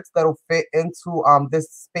different words that'll fit into this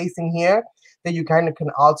spacing here, that you kind of can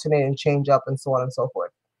alternate and change up, and so on and so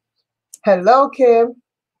forth. Hello, Kim.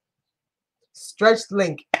 Stretched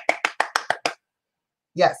link.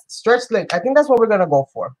 Yes, stretched link. I think that's what we're gonna go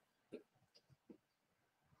for.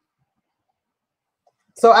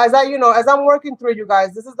 So as I'm working through, you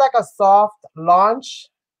guys, this is like a soft launch,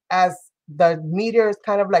 as the meteor is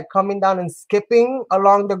kind of like coming down and skipping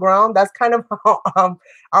along the ground. That's kind of how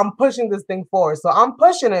I'm pushing this thing forward. So I'm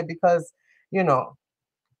pushing it because,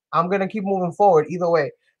 I'm going to keep moving forward either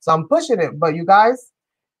way. So I'm pushing it. But you guys,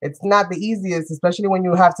 it's not the easiest, especially when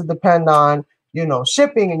you have to depend on,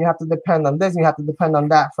 shipping, and you have to depend on this, and you have to depend on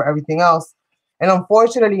that for everything else. And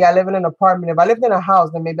unfortunately, I live in an apartment. If I lived in a house,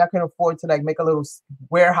 then maybe I can afford to like make a little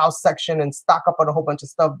warehouse section and stock up on a whole bunch of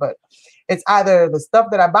stuff. But it's either the stuff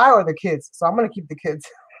that I buy or the kids. So I'm going to keep the kids.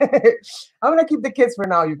 I'm going to keep the kids for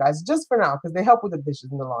now, you guys, just for now, because they help with the dishes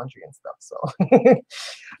and the laundry and stuff. So,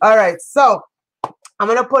 all right. So I'm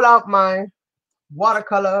going to pull out my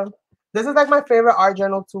watercolor This is like my favorite art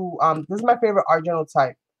journal to this is my favorite art journal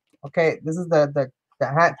type. Okay, this is the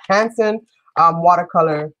Hanson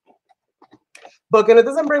watercolor book, and it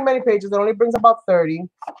doesn't bring many pages. It only brings about 30,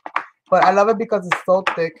 but I love it because it's so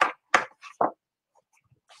thick.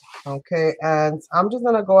 Okay, and I'm just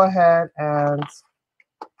gonna go ahead and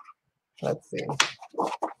let's see.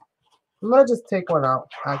 I'm gonna just take one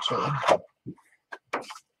out. Actually,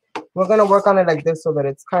 we're gonna work on it like this so that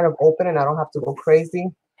it's kind of open and I don't have to go crazy.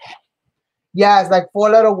 Yeah, it's like 4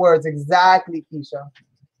 little words exactly, Keisha.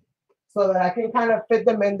 So that I can kind of fit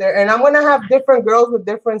them in there. And I'm going to have different girls with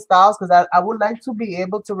different styles because I would like to be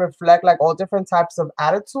able to reflect like all different types of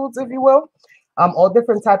attitudes, if you will, all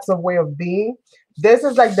different types of way of being. This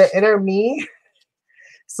is like the inner me.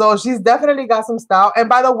 So she's definitely got some style. And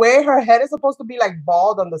by the way, her head is supposed to be like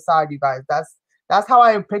bald on the side, you guys. That's how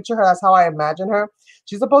I picture her. That's how I imagine her.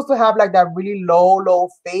 She's supposed to have like that really low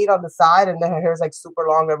fade on the side, and then her hair is like super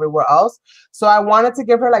long everywhere else. So I wanted to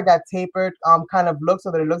give her like that tapered kind of look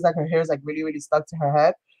so that it looks like her hair is like really stuck to her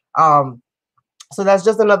head. So that's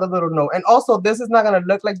just another little note. And also, this is not gonna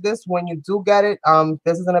look like this when you do get it.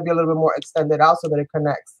 This is gonna be a little bit more extended out so that it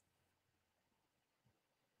connects.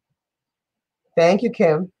 Thank you,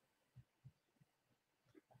 Kim.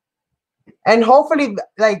 And hopefully,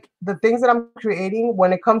 like the things that I'm creating,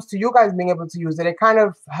 when it comes to you guys being able to use it, it kind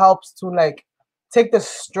of helps to like take the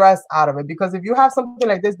stress out of it. Because if you have something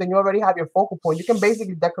like this, then you already have your focal point. You can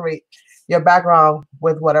basically decorate your background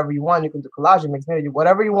with whatever you want. You can do collage, mixed media,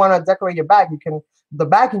 whatever you want to decorate your back. You can the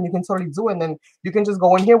backing, you can totally do it. And then you can just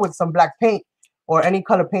go in here with some black paint or any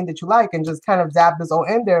color paint that you like, and just kind of dab this all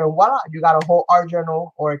in there, and voila, you got a whole art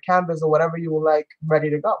journal or a canvas or whatever you would like ready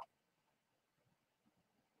to go.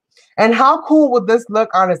 And how cool would this look,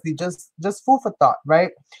 honestly, just food for thought,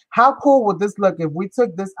 right? How cool would this look if we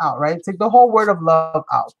took this out, right? Take the whole word of love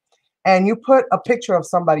out and you put a picture of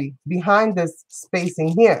somebody behind this spacing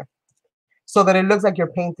here so that it looks like you're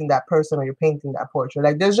painting that person or you're painting that portrait.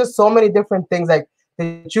 Like there's just so many different things like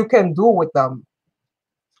that you can do with them.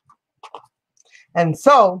 And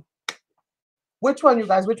so, which one, you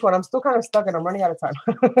guys? Which one? I'm still kind of stuck and I'm running out of time.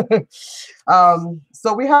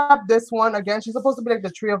 So we have this one again. She's supposed to be like the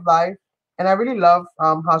tree of life. And I really love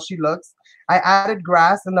how she looks. I added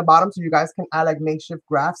grass in the bottom so you guys can add like makeshift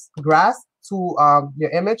grass to your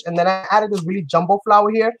image. And then I added this really jumbo flower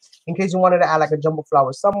here in case you wanted to add like a jumbo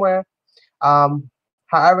flower somewhere.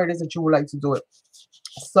 However it is that you would like to do it.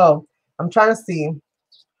 So I'm trying to see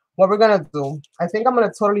what we're gonna do. I think I'm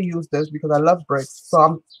gonna totally use this because I love bricks. So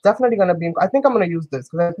I'm definitely gonna be, I think I'm gonna use this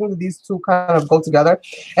because I think that these two kind of go together.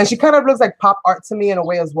 And she kind of looks like pop art to me in a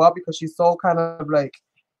way as well because she's so kind of like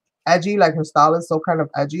edgy, like her style is so kind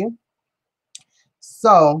of edgy.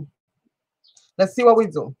 So let's see what we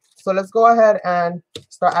do. So let's go ahead and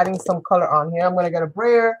start adding some color on here. I'm gonna get a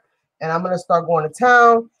brayer and I'm gonna start going to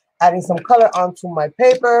town, adding some color onto my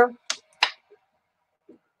paper.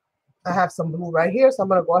 I have some blue right here, so I'm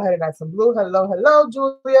gonna go ahead and add some blue. Hello,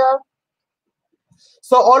 Julia.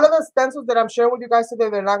 So all of the stencils that I'm sharing with you guys today,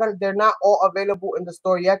 they're not all available in the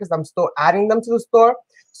store yet because I'm still adding them to the store.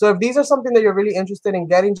 So if these are something that you're really interested in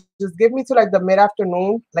getting, just give me to like the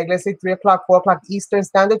mid-afternoon, like let's say 3 o'clock, 4 o'clock Eastern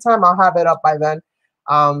Standard Time. I'll have it up by then.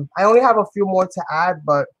 I only have a few more to add,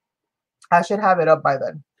 but I should have it up by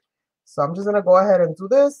then. So I'm just gonna go ahead and do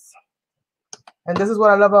this. And this is what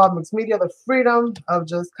I love about mixed media, the freedom of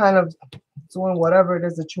just kind of doing whatever it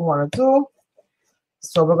is that you want to do.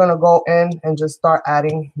 So we're going to go in and just start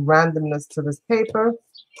adding randomness to this paper.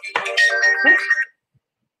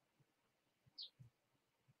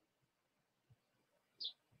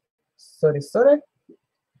 Sorry.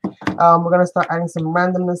 We're going to start adding some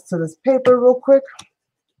randomness to this paper real quick.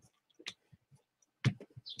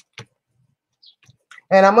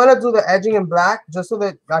 And I'm going to do the edging in black just so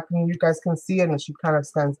that you guys can see it and she kind of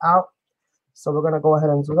stands out. So we're going to go ahead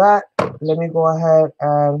and do that. Let me go ahead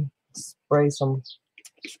and spray some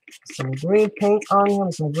green paint on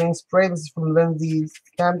here, some green spray. This is from Lindsay's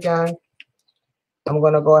Stamp Gang. I'm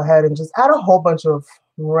going to go ahead and just add a whole bunch of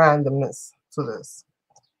randomness to this.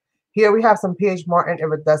 Here we have some PH Martin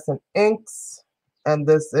iridescent inks, and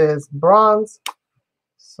this is bronze.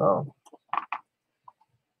 So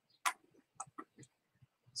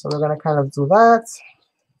we're going to kind of do that.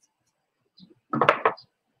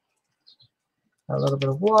 A little bit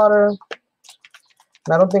of water.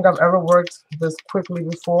 And I don't think I've ever worked this quickly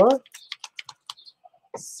before.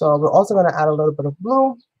 So we're also going to add a little bit of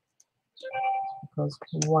blue, because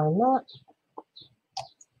why not?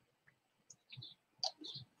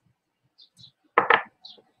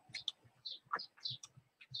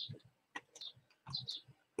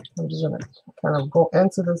 I'm just going to kind of go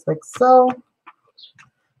into this like so.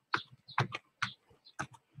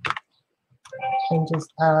 and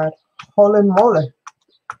just add holy moly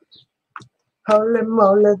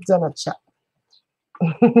donut shop.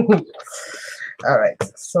 All right,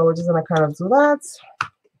 so we're just gonna kind of do that,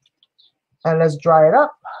 and let's dry it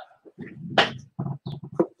up.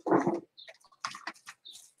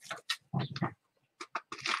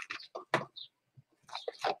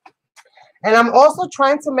 And I'm also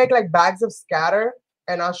trying to make like bags of scatter,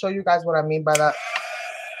 and I'll show you guys what I mean by that.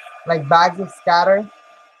 Like bags of scatter.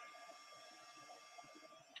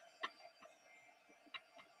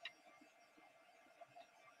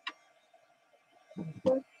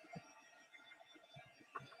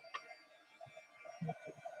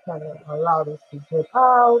 Kind of allow this to drip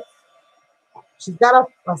out. She's got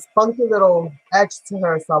a spunky little edge to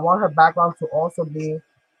her, so I want her background to also be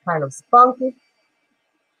kind of spunky.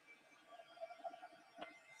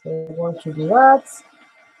 So we're going to do that.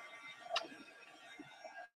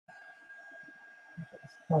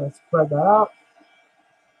 Kind of spread that out.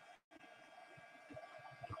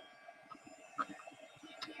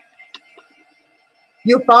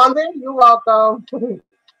 You found it? You're welcome.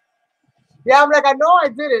 Yeah, I'm like, I know I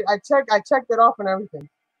did it. I checked it off and everything.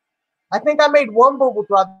 I think I made one boo-boo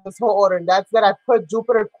throughout this whole order, and that's that I put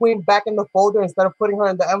Jupiter Queen back in the folder instead of putting her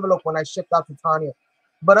in the envelope when I shipped out to Tanya.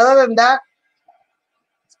 But other than that,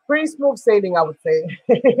 it's pretty smooth sailing, I would say.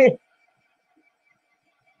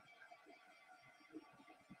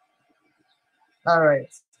 All right,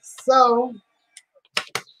 so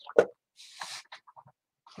let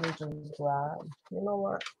me just grab, you know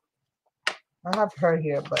what? I have her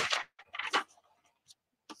here, but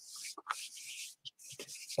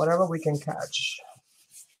whatever we can catch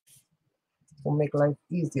will make life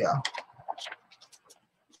easier.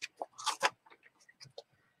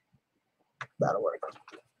 That'll work.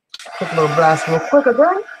 Take a little blast real quick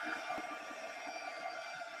again.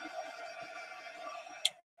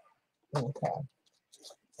 Okay.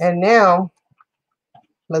 And now,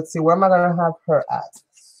 let's see, where am I going to have her at?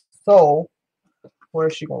 So, where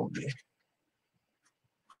is she going to be?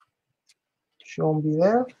 She won't be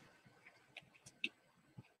there.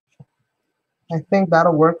 I think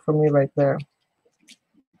that'll work for me right there.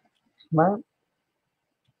 Right?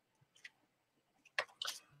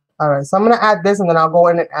 All right, so I'm going to add this, and then I'll go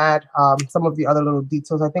in and add some of the other little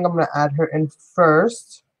details. I think I'm going to add her in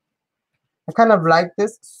first. I kind of like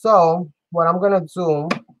this. So what I'm going to do,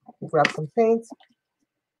 grab some paint.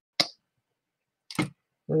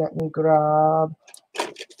 Let me grab,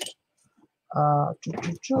 I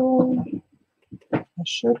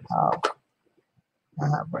should have, I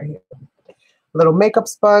have right here, a little makeup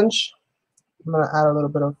sponge. I'm going to add a little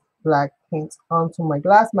bit of black paint onto my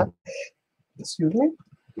glass mat. Excuse me.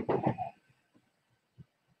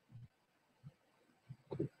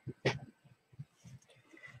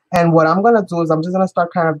 And what I'm going to do is I'm just going to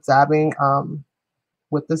start kind of dabbing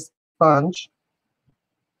with this sponge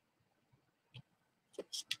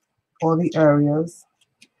all the areas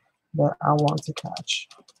that I want to catch.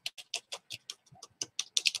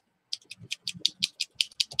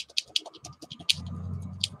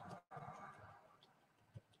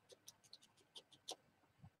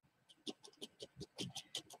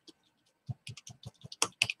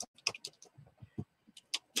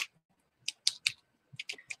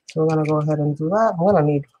 So we're going to go ahead and do that. I'm going to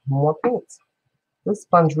need more paint. This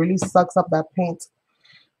sponge really sucks up that paint.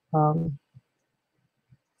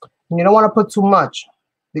 You don't want to put too much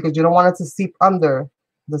because you don't want it to seep under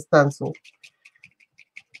the stencil.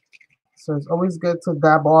 So it's always good to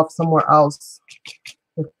dab off somewhere else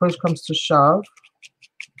if push comes to shove.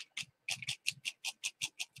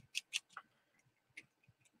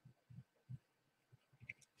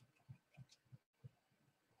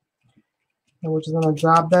 And we're just going to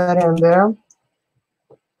drop that in there.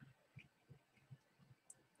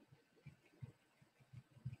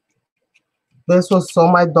 This was so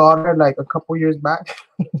my daughter like a couple years back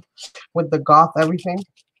with the goth everything.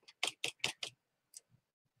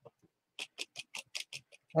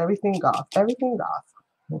 Everything goth. Everything goth.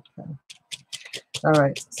 Okay. All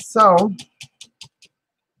right. So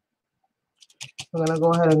we're going to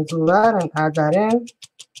go ahead and do that and add that in.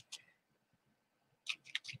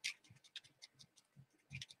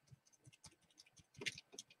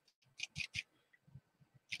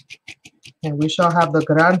 And we shall have the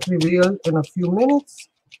grand reveal in a few minutes.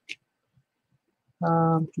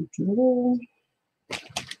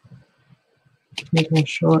 Making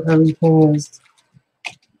sure everything is.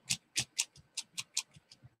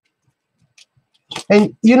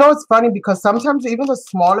 And you know, it's funny because sometimes even the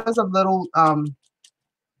smallest of little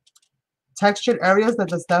textured areas that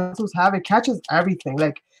the stencils have, it catches everything.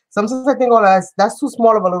 Like sometimes I think, oh, that's too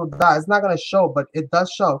small of a little dot. It's not going to show, but it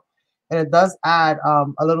does show. and it does add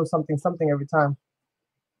a little something every time.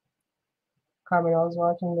 Carmen, I was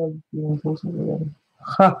watching the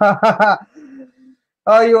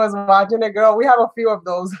Oh, you was watching it, girl. We have a few of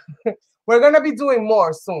those. We're gonna be doing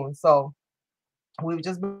more soon, so we've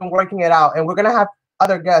just been working it out, and we're gonna have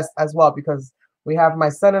other guests as well because we have my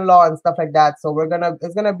son-in-law and stuff like that. So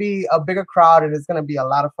it's gonna be a bigger crowd, and it's gonna be a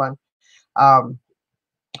lot of fun.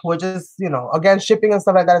 We're just, again, shipping and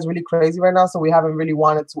stuff like that is really crazy right now, so we haven't really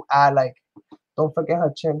wanted to add, like, don't forget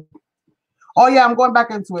her chin. Oh yeah, I'm going back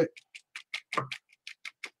into it.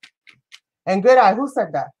 And good eye, who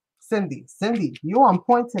said that? Cindy, you on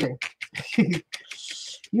point today.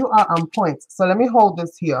 You are on point. So let me hold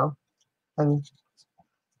this here. And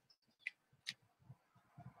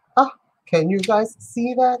can you guys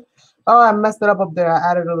see that? Oh, I messed it up there.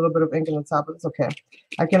 I added a little bit of ink on the top, but it's okay.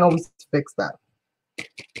 I can always fix that.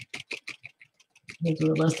 Let me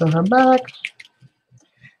do the rest of her back.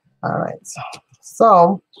 All right.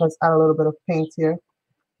 So let's add a little bit of paint here.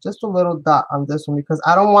 Just a little dot on this one because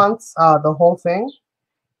I don't want the whole thing.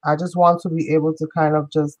 I just want to be able to kind of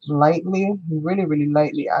just lightly, really, really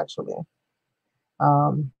lightly actually.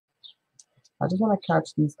 I just want to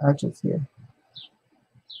catch these edges here.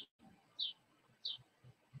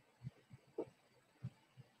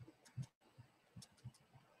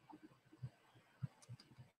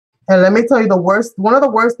 And let me tell you one of the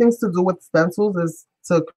worst things to do with stencils is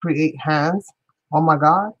to create hands. Oh my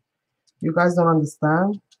God. You guys don't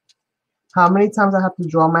understand how many times I have to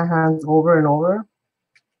draw my hands over and over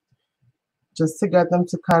just to get them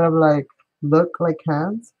to kind of like look like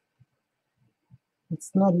hands.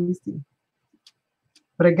 It's not easy.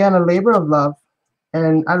 But again, a labor of love.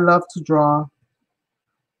 And I love to draw.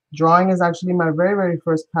 Drawing is actually my very, very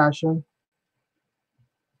first passion.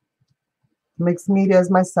 Mixed media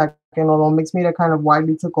is my second, although mixed media kind of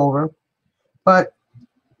widely took over. But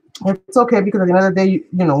it's okay because at the end of the day,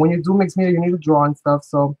 when you do mixed media, you need to draw and stuff.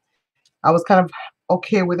 So I was kind of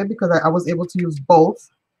okay with it because I was able to use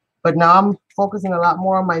both. But now I'm focusing a lot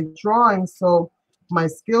more on my drawing. So my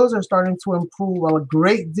skills are starting to improve a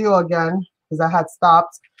great deal again because I had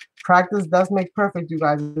stopped. Practice does make perfect, you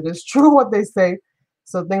guys. It is true what they say.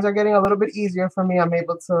 So things are getting a little bit easier for me. I'm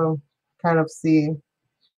able to kind of see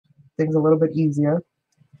things a little bit easier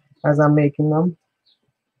as I'm making them.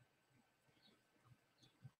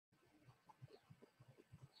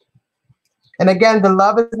 And again, the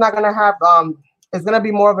love is not going to have, it's going to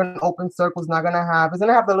be more of an open circle. It's not going to have, it's going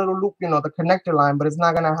to have the little loop, the connector line, but it's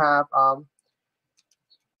not going to have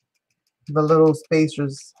the little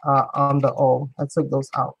spacers on the O. I took those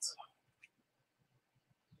out.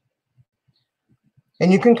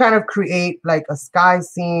 And you can kind of create like a sky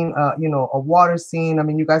scene, a water scene. I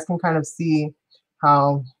mean, you guys can kind of see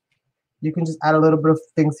how you can just add a little bit of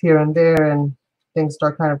things here and there and things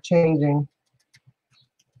start kind of changing.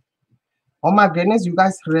 Oh my goodness, you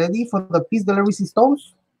guys ready for the piece de la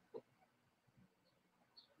resistance?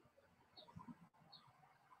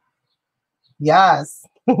 Yes.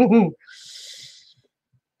 And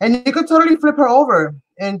you could totally flip her over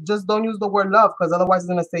and just don't use the word love because otherwise it's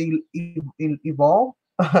going to say evolve.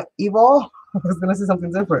 Evolve. It's going to say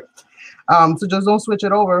something different. So just don't switch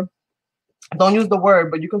it over. Don't use the word,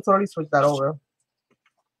 but you can totally switch that over.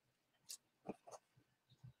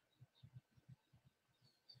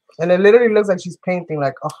 And it literally looks like she's painting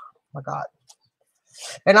like, oh my God.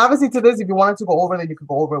 And obviously to this, if you wanted to go over it, you could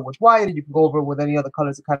go over it with white, and you can go over it with any other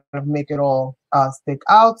colors to kind of make it all stick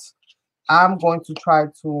out. I'm going to try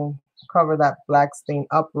to cover that black stain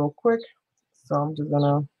up real quick. So I'm just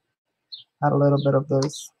gonna add a little bit of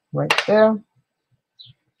this right there.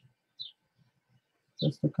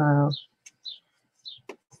 Just to kind of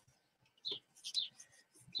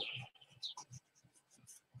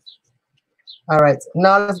all right,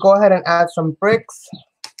 now let's go ahead and add some bricks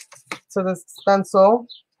to this stencil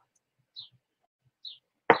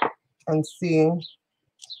and see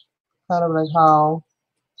kind of like how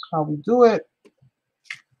we do it.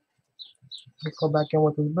 Let's go back in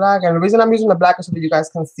with this black. And the reason I'm using the black is so that you guys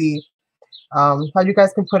can see how you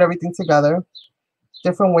guys can put everything together.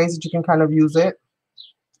 Different ways that you can kind of use it.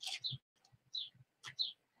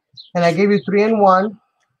 And I gave you 3-in-1.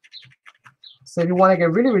 So if you want to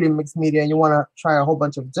get really, really mixed media and you want to try a whole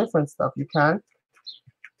bunch of different stuff, you can.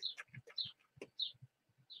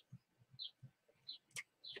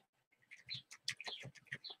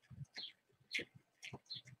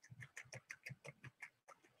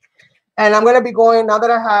 And I'm going to be going, now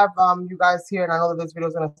that I have you guys here, and I know that this video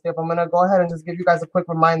is going to stay up, I'm going to go ahead and just give you guys a quick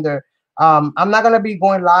reminder. I'm not going to be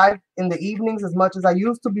going live in the evenings as much as I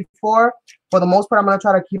used to before. For the most part, I'm going to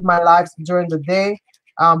try to keep my lives during the day.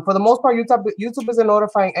 For the most part, YouTube isn't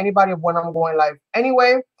notifying anybody of when I'm going live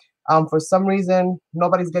anyway. For some reason,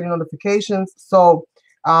 nobody's getting notifications. So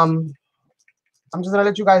I'm just gonna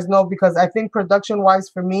let you guys know, because I think production-wise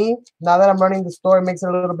for me, now that I'm running the store, it makes it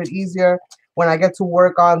a little bit easier when I get to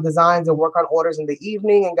work on designs and work on orders in the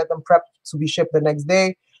evening and get them prepped to be shipped the next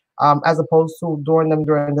day, as opposed to doing them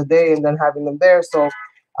during the day and then having them there. So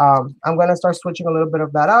I'm gonna start switching a little bit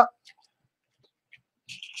of that up.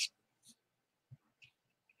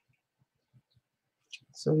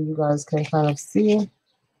 So you guys can kind of see.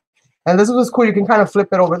 And this was cool. You can kind of flip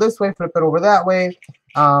it over this way, flip it over that way.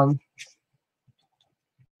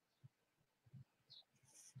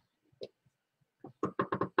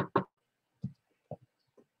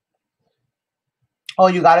 Oh,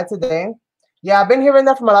 you got it today? Yeah, I've been hearing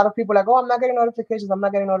that from a lot of people, like, oh, I'm not getting notifications. I'm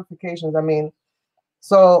not getting notifications. I mean,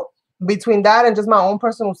 so between that and just my own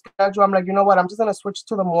personal schedule, I'm like, you know what? I'm just going to switch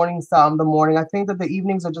to the morning. I think that the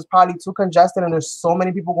evenings are just probably too congested, and there's so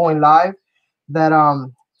many people going live that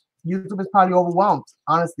YouTube is probably overwhelmed.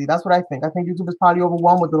 Honestly, that's what I think. I think YouTube is probably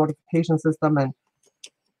overwhelmed with the notification system and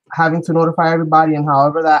having to notify everybody and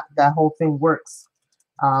however that whole thing works.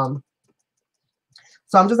 So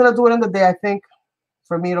I'm just going to do it in the day. I think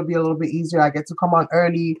for me, it'll be a little bit easier. I get to come on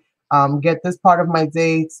early, get this part of my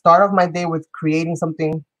day, start off my day with creating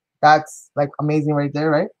something that's like amazing right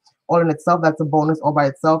there, right? All in itself, that's a bonus all by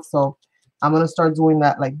itself. So I'm going to start doing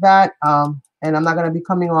that like that. And I'm not going to be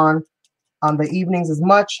coming on the evenings as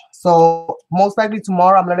much. So most likely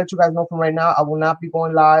tomorrow, I'm going to let you guys know from right now, I will not be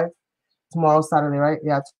going live. Tomorrow, Saturday, right?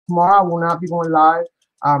 Yeah, tomorrow I will not be going live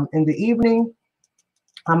in the evening.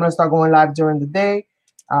 I'm going to start going live during the day.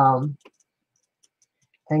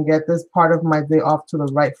 And get this part of my day off to the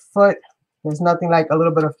right foot. There's nothing like a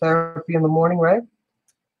little bit of therapy in the morning, right?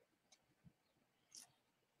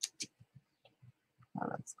 Now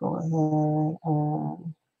let's go ahead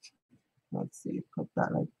and let's see, put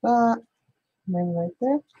that like that, maybe right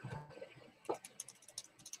there.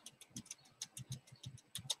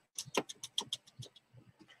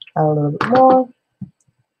 Add a little bit more.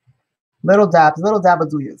 Little dab of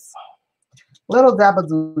doyas. Little dab of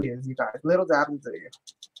doyas, you guys. Little dab of doyas.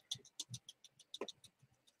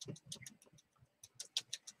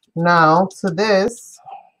 Now to this,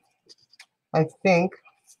 I think,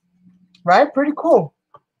 right? Pretty cool.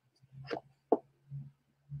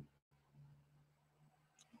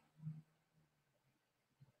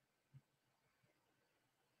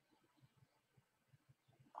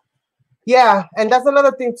 Yeah, and that's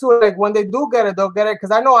another thing too. Like when they do get it, they'll get it.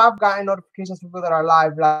 Because I know I've gotten notifications from people that are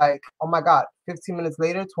live, like, oh my God, 15 minutes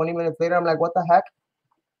later, 20 minutes later. I'm like, what the heck?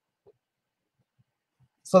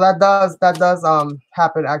 So that does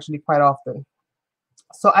happen actually quite often.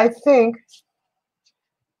 So I think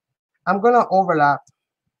I'm gonna overlap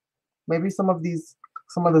maybe some of this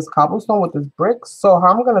cobblestone with this brick. So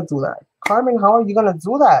how am I gonna do that? Carmen, how are you gonna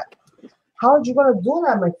do that? How are you gonna do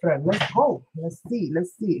that, my friend? Let's go. Let's see.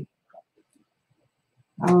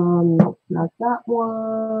 Not that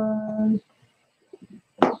one.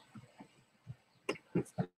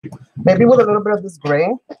 Maybe with a little bit of this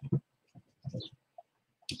gray.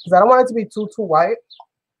 Because I don't want it to be too white.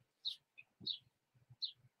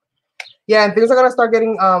 Yeah, and things are gonna start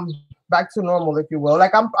getting back to normal, if you will.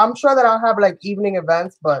 Like I'm sure that I'll have like evening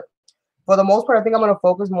events, but for the most part, I think I'm gonna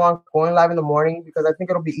focus more on going live in the morning because I think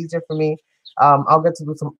it'll be easier for me. I'll get to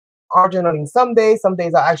do some art journaling some days. Some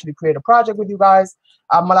days I'll actually create a project with you guys.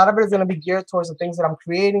 A lot of it is gonna be geared towards the things that I'm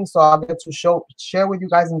creating, so I'll get to share with you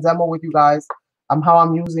guys and demo with you guys how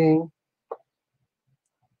I'm using,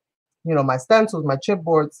 you know, my stencils, my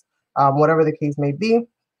chipboards, whatever the case may be.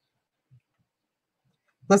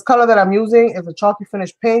 This color that I'm using is a chalky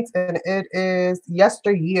finish paint, and it is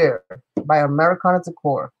Yesteryear by Americana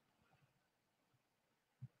Decor.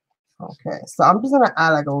 Okay, so I'm just gonna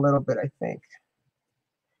add like a little bit, I think,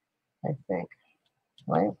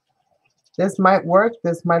 right? This might work,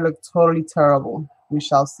 this might look totally terrible. We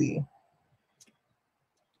shall see.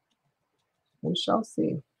 We shall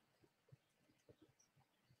see.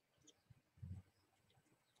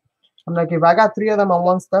 I'm like, if I got 3 of them on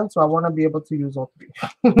one stencil, I want to be able to use all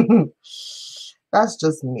 3. That's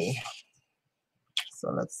just me.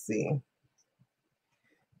 So let's see.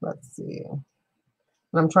 And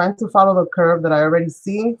I'm trying to follow the curve that I already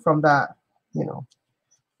see from that, you know,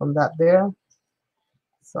 from that there.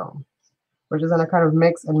 So we're just gonna kind of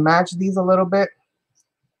mix and match these a little bit.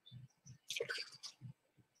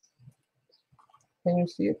 Can you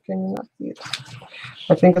see it? Can you not see it?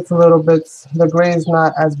 I think it's a little bit, the gray is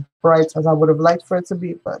not as bright as I would have liked for it to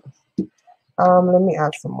be, but let me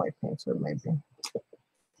add some white paint to it maybe.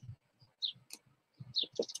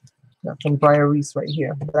 Got some briar wreaths right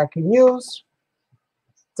here that I can use.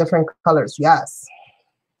 Different colors, yes.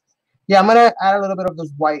 Yeah, I'm gonna add a little bit of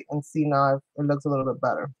this white and see now if it looks a little bit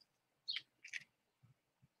better.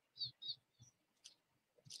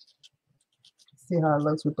 See how it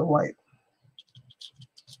looks with the white.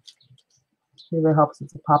 See if it helps it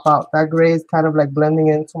to pop out. That gray is kind of like blending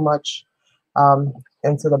in too much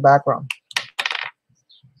into the background.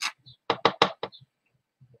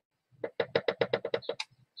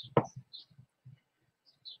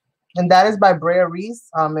 And that is by Brea Reese,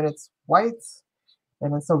 and it's white,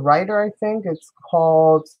 and it's a writer, I think. It's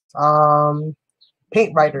called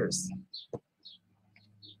Paint Writers.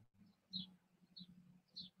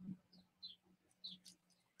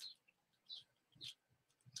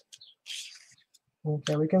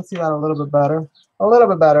 Okay, we can see that a little bit better. A little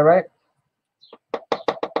bit better, right?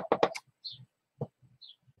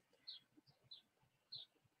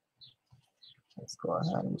 Let's go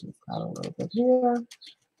ahead and just add a little bit here.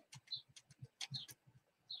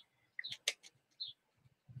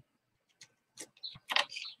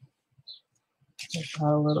 Let's add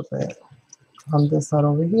a little bit on this side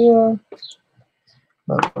over here.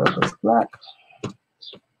 A little bit of this black.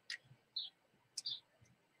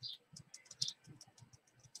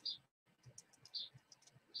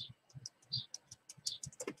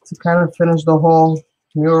 To kind of finish the whole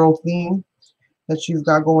mural theme that she's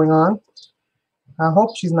got going on. I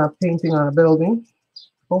hope she's not painting on a building.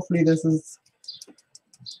 Hopefully this is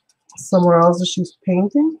somewhere else that she's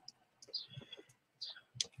painting.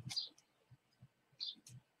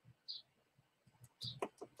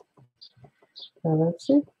 And let's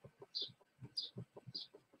see.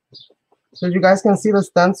 So you guys can see the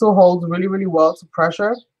stencil holds really, really well to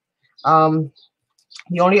pressure.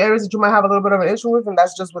 The only areas that you might have a little bit of an issue with, and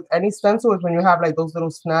that's just with any stencil, is when you have like those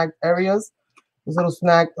little snagged areas. Those little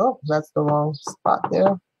snag, oh, that's the wrong spot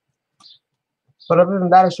there. But other than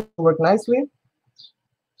that, it should work nicely.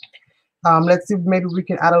 Let's see if maybe we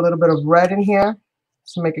can add a little bit of red in here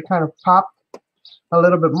to make it kind of pop a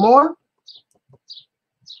little bit more.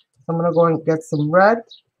 I'm gonna go and get some red.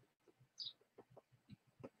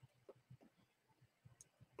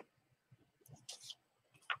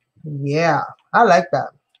 Yeah, I like that.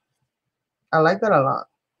 I like that a lot.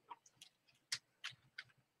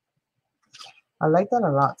 I like that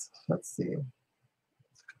a lot. Let's see.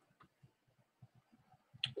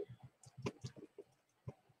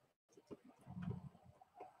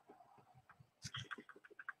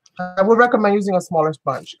 I would recommend using a smaller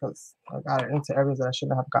sponge because I got it into areas that I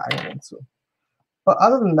shouldn't have gotten it into. But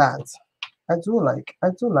other than that, I do like.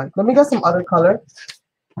 Let me get some other color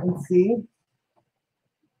and see.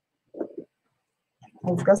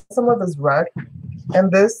 Let's get some of this red.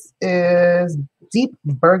 And this is deep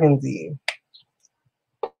burgundy.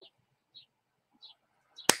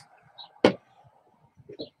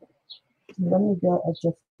 Let me get a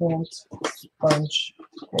different sponge,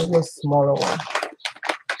 maybe a smaller one.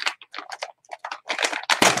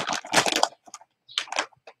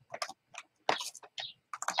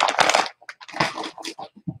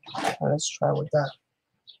 Let's try with that.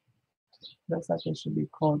 Looks like it should be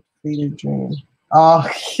called Faded Dream. Oh,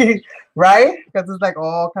 right? Because it's like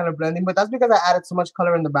all kind of blending, but that's because I added so much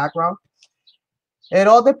color in the background. It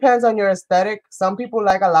all depends on your aesthetic. Some people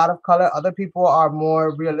like a lot of color. Other people are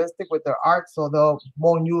more realistic with their art, so they'll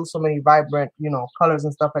won't use so many vibrant, colors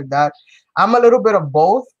and stuff like that. I'm a little bit of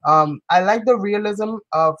both. I like the realism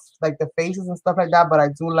of like the faces and stuff like that, but I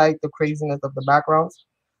do like the craziness of the backgrounds.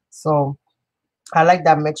 So I like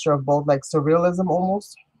that mixture of both, like surrealism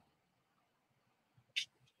almost.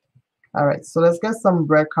 All right, so let's get some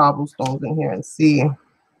red cobblestones in here and see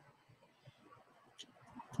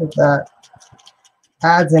if that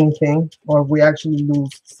adds anything or if we actually lose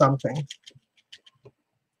something.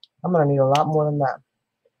 I'm gonna need a lot more than that.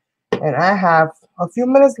 And I have a few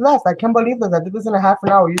minutes left. I can't believe this. I did this in a half an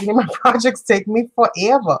hour. Usually my projects take me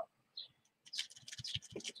forever.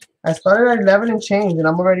 I started at 11 and change and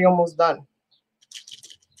I'm already almost done.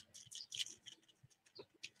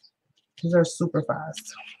 These are super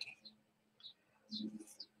fast.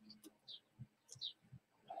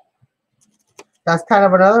 That's kind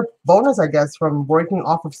of another bonus, I guess, from working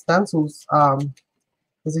off of stencils,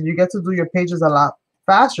 is that you get to do your pages a lot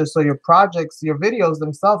faster. So your projects, your videos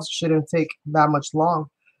themselves shouldn't take that much long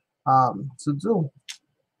to do.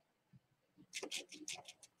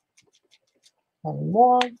 And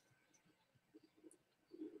more.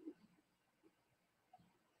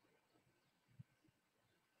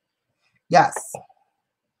 Yes.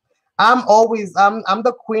 I'm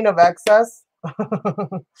the queen of excess.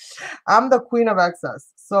 I'm the queen of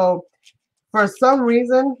excess. So for some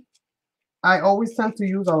reason, I always tend to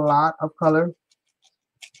use a lot of color.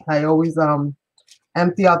 I always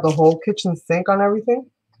empty out the whole kitchen sink on everything.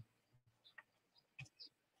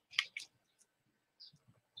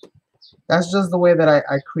 That's just the way that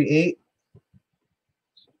I create.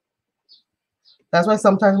 That's why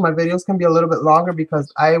sometimes my videos can be a little bit longer,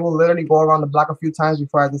 because I will literally go around the block a few times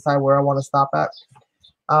before I decide where I want to stop at.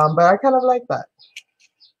 But I kind of like that.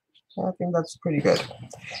 I think that's pretty good.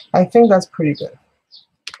 I think that's pretty good.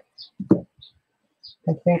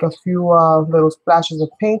 I think a few little splashes of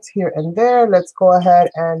paint here and there. Let's go ahead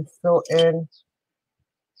and fill in.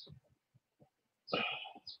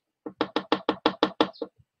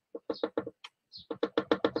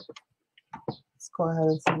 Let's go ahead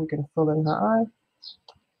and see if we can fill in her eye.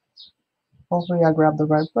 Hopefully I grabbed the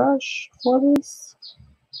right brush for this.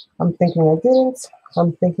 I'm thinking I didn't.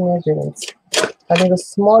 I'm thinking I didn't. I need a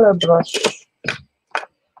smaller brush.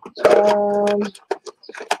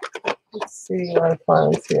 Let's see what I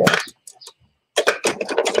find here.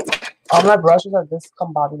 All my brushes are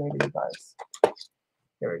discombobulated, you guys.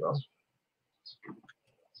 Here we go.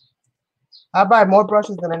 I buy more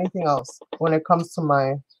brushes than anything else when it comes to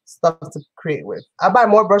my stuff to create with. I buy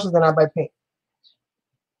more brushes than I buy paint.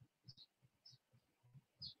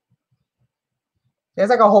 There's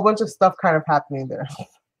like a whole bunch of stuff kind of happening there.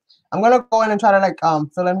 I'm gonna go in and try to like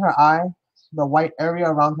fill in her eye, the white area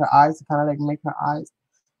around her eyes, to kind of like make her eyes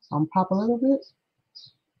pop a little bit.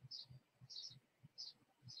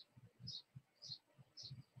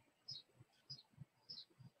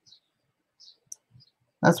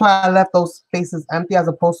 That's why I left those spaces empty as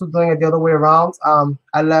opposed to doing it the other way around.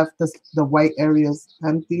 I left the white areas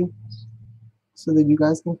empty so that you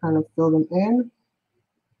guys can kind of fill them in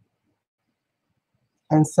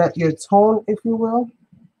and set your tone, if you will.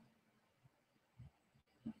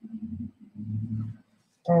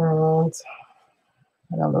 And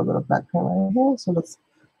I got a little bit of black paint right here, so let's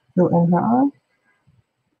fill in her eye.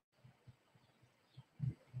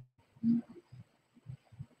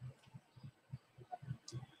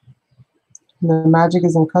 The magic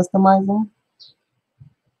is in customizing.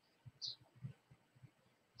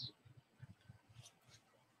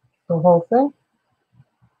 The whole thing.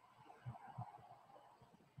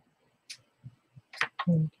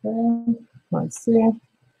 Okay, let's see.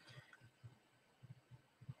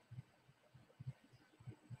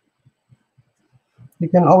 You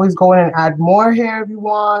can always go in and add more hair if you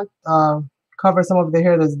want. Cover some of the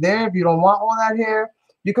hair that's there if you don't want all that hair.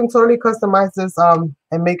 You can totally customize this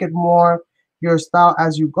and make it more your style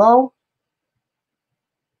as you go.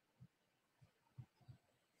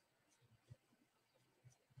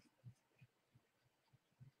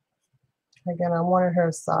 Again, I wanted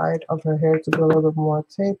her side of her hair to be a little bit more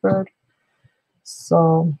tapered.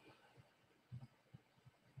 So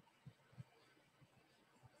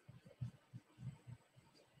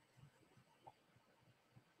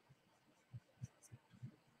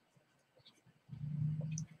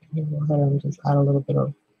go ahead and just add a little bit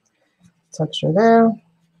of texture there.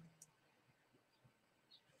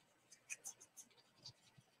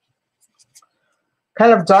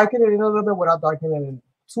 Kind of darken it in a little bit without darkening it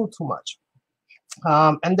too much.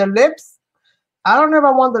 And the lips, I don't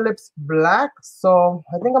ever want the lips black, so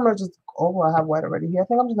I think I'm gonna just I have white already here. I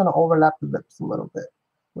think I'm just gonna overlap the lips a little bit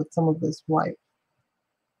with some of this white.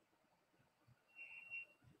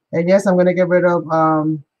 And yes, I'm gonna get rid of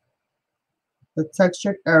the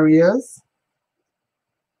textured areas.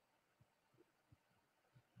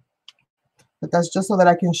 But that's just so that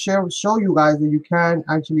I can show you guys that you can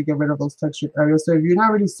actually get rid of those textured areas. So if you're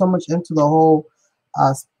not really so much into the whole,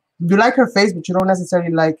 you like her face, but you don't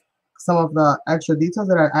necessarily like some of the extra details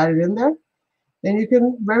that are added in there, then you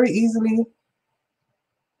can very easily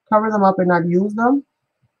cover them up and not use them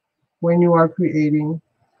when you are creating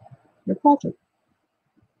your project.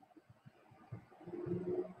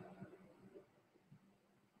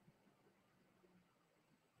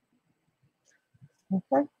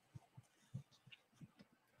 Okay.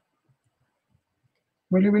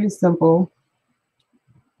 Really, really simple.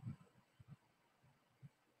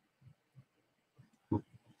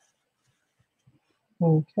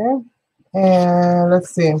 Okay. And let's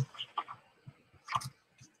see.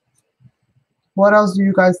 What else do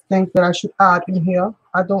you guys think that I should add in here?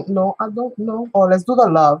 I don't know. I don't know. Oh, let's do the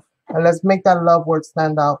love. And let's make that love word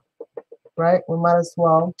stand out. Right? We might as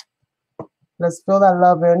well. Let's fill that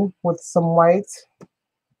love in with some white.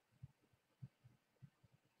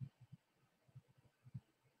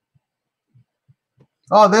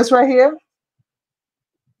 Oh, this right here?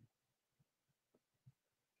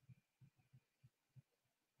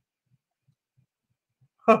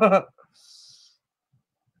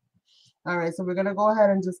 All right, so we're gonna go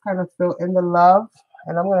ahead and just kind of fill in the love,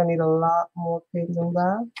 and I'm gonna need a lot more paint than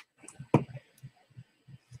that.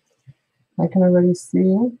 I can already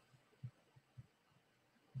see.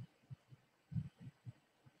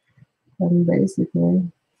 And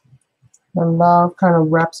basically, the love kind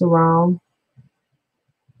of wraps around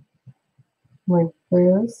like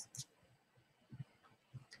this.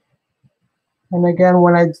 And again,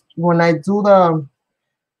 when I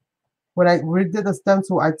redid the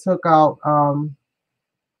stencil, I took out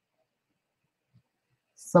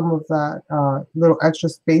some of that little extra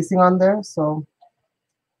spacing on there. So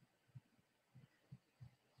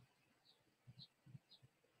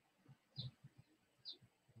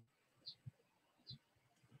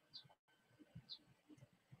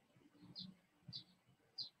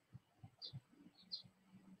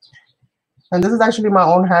and this is actually my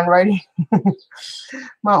own handwriting.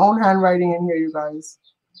 My own handwriting in here, you guys.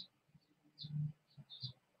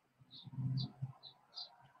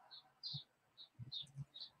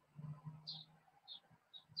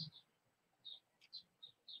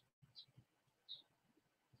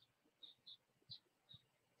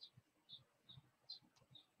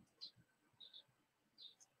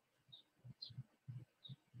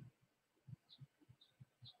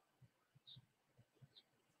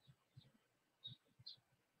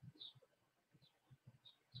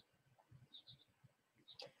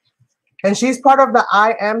 And she's part of the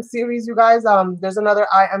I Am series, you guys. There's another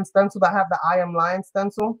I Am stencil that have the I Am Lion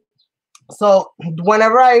stencil. So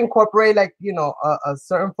whenever I incorporate like, you know, a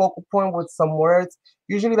certain focal point with some words,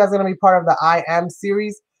 usually that's going to be part of the I Am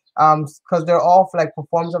series, because they're all for, like, for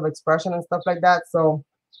forms of expression and stuff like that. So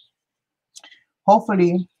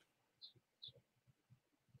hopefully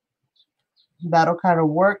that'll kind of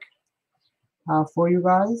work for you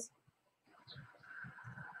guys.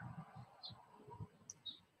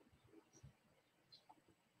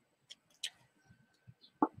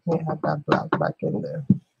 We have that black back in there.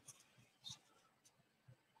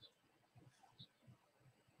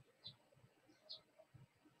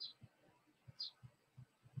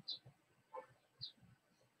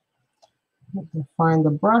 Find the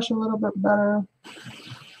brush a little bit better.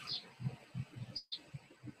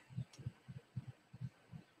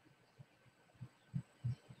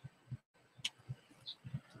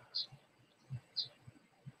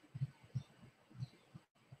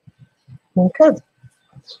 Okay,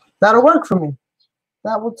 that'll work for me.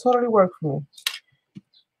 That will totally work for me.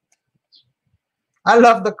 I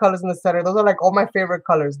love the colors in the center. Those are like all my favorite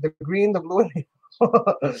colors. The green, the blue, and the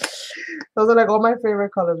those are like all my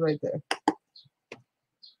favorite colors right there.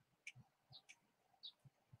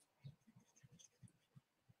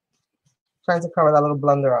 Trying to cover that little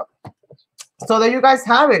blunder up. So there you guys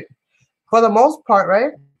have it. For the most part,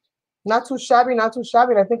 right? Not too shabby, not too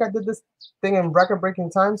shabby. And I think I did this thing in record-breaking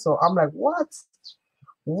time. So I'm like, what?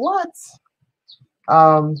 What?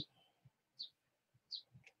 Might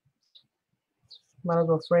as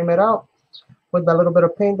well frame it out with that little bit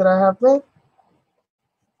of paint that I have left.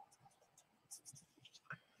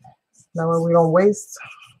 That way we don't waste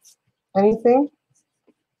anything.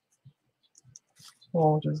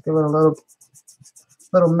 We'll just give it a little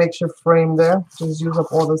makeshift frame there. Just use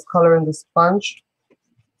up all this color in the sponge.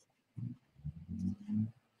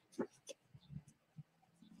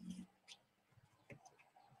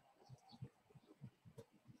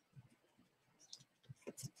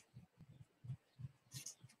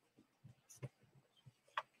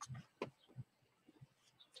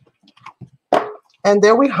 And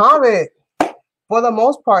there we have it. For the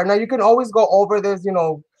most part. Now you can always go over this, you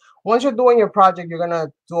know, once you're doing your project, you're gonna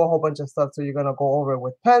do a whole bunch of stuff. So you're gonna go over it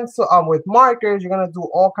with pencil, with markers, you're gonna do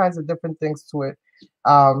all kinds of different things to it.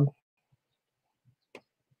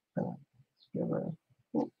 Give it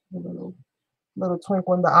a little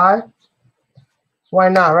twinkle in the eye. Why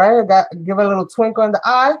not, right? Give it a little twinkle in the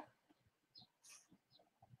eye.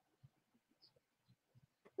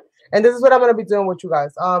 And this is what I'm gonna be doing with you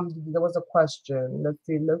guys. There was a question. Let's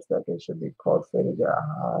see. Looks like it should be called faded.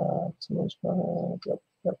 Too much.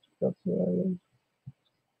 Yep.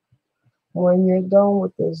 When you're done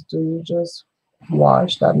with this, do you just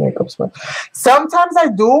wash that makeup sponge? Sometimes I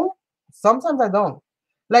do. Sometimes I don't.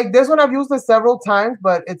 Like this one, I've used it several times,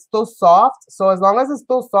 but it's still soft. So as long as it's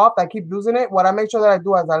still soft, I keep using it. What I make sure that I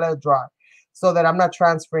do is I let it dry, so that I'm not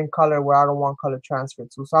transferring color where I don't want color transferred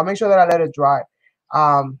to. So I make sure that I let it dry.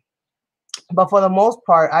 But for the most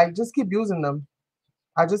part, I just keep using them.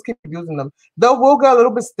 They will get a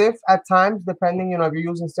little bit stiff at times, depending, you know, if you're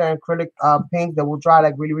using certain acrylic paint that will dry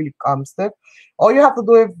like really stiff. All you have to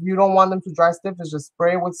do if you don't want them to dry stiff is just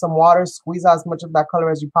spray it with some water, squeeze out as much of that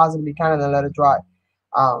color as you possibly can, and then let it dry.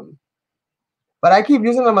 But I keep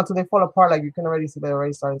using them until they fall apart. Like you can already see they're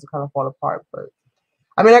already starting to kind of fall apart. But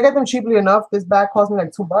I mean, I get them cheaply enough. This bag cost me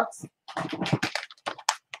like $2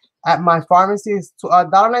 at my pharmacy. It's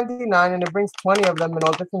 $1.99, and it brings 20 of them in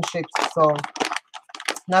all different shapes. So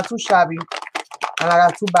not too shabby. And I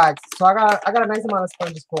got 2 bags. So I got a nice amount of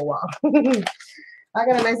sponges for a while. I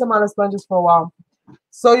got a nice amount of sponges for a while.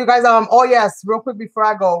 So you guys, oh yes, real quick before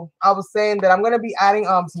I go, I was saying that I'm gonna be adding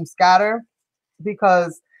some scatter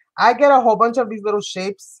because I get a whole bunch of these little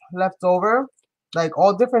shapes left over, like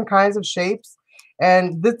all different kinds of shapes.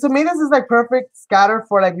 And this, to me, this is like perfect scatter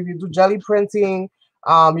for like if you do jelly printing.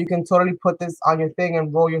 You can totally put this on your thing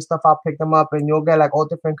and roll your stuff out, pick them up, and you'll get like all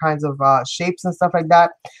different kinds of shapes and stuff like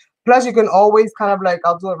that. Plus, you can always kind of like,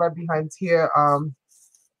 I'll do it right behind here.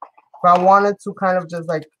 If I wanted to kind of just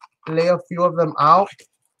like lay a few of them out.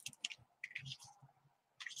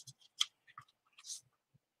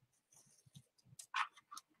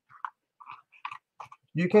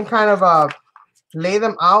 You can kind of lay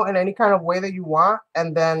them out in any kind of way that you want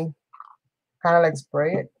and then kind of like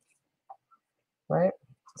spray it, right?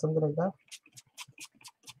 Something like that.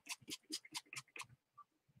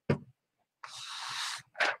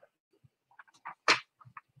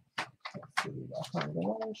 Find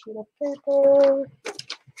another sheet of paper.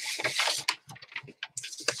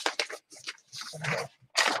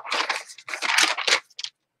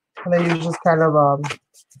 And then you just kind of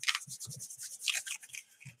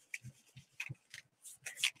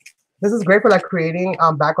this is great for like creating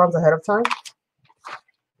backgrounds ahead of time.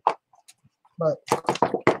 But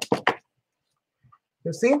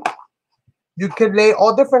you see, you could lay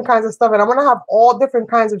all different kinds of stuff, and I'm gonna have all different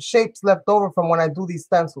kinds of shapes left over from when I do these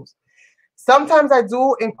stencils. Sometimes I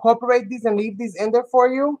do incorporate these and leave these in there for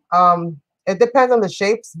you. It depends on the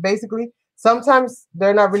shapes, basically. Sometimes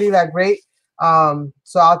they're not really that great.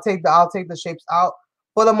 So I'll take the shapes out.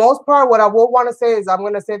 For the most part, what I will want to say is, I'm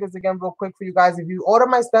going to say this again real quick for you guys. If you order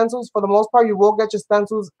my stencils, for the most part, you will get your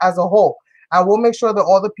stencils as a whole. I will make sure that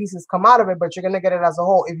all the pieces come out of it, but you're going to get it as a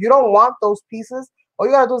whole. If you don't want those pieces, all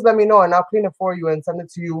you got to do is let me know, and I'll clean it for you and send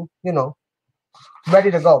it to you, you know,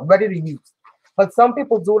 ready to go, ready to use. But some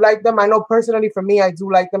people do like them. I know personally for me, I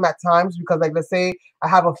do like them at times because, like, let's say I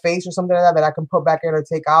have a face or something like that that I can put back in or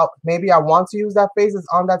take out. Maybe I want to use that face that's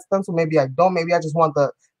on that stencil. Maybe I don't. Maybe I just want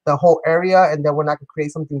the whole area, and then when I can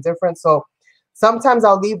create something different. So sometimes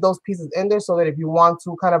I'll leave those pieces in there so that if you want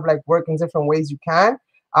to kind of like work in different ways, you can.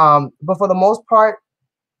 But for the most part,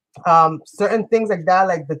 certain things like that,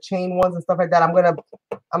 like the chain ones and stuff like that,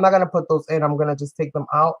 I'm not gonna put those in. I'm gonna just take them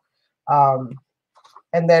out.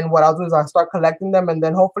 And then what I'll do is I'll start collecting them, and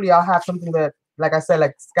then hopefully I'll have something that, like I said,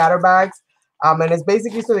 like scatter bags. And it's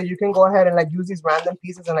basically so that you can go ahead and like use these random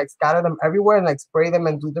pieces and like scatter them everywhere and like spray them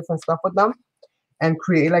and do different stuff with them and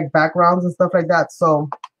create like backgrounds and stuff like that. So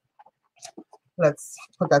let's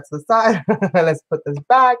put that to the side. Let's put this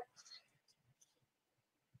back.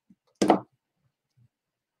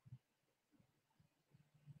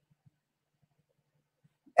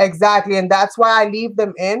 Exactly, and that's why I leave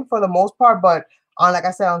them in for the most part. But on, like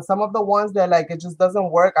I said, on some of the ones that like it just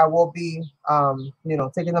doesn't work, I will be you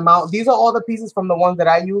know, taking them out. These are all the pieces from the ones that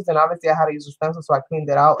I used, and obviously I had to use a stencil, so I cleaned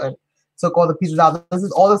it out and took all the pieces out. This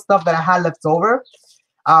is all the stuff that I had left over.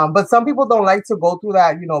 But some people don't like to go through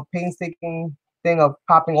that, you know, painstaking thing of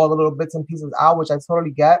popping all the little bits and pieces out, which I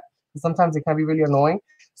totally get. Sometimes it can be really annoying.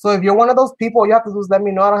 So if you're one of those people, you have to do is let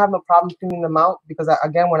me know. I don't have no problem cleaning them out because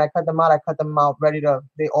again, when I cut them out ready to.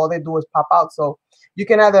 All they do is pop out. So you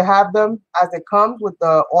can either have them as it comes with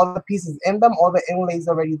all the pieces in them, all the inlays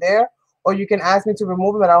already there, or you can ask me to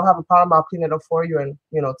remove them, and I don't have a problem. I'll clean it up for you and,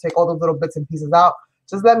 you know, take all those little bits and pieces out.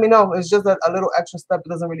 Just let me know. It's just a little extra step. It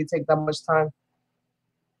doesn't really take that much time.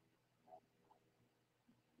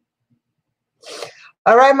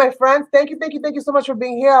 All right, my friends. Thank you so much for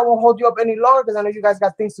being here. I won't hold you up any longer because I know you guys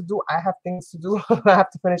got things to do. I have things to do. I have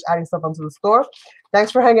to finish adding stuff onto the store.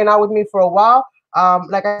 Thanks for hanging out with me for a while.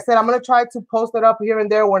 Like I said, I'm gonna try to post it up here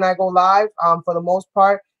and there when I go live. For the most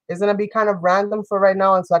part, it's gonna be kind of random for right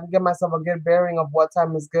now, and so I can give myself a good bearing of what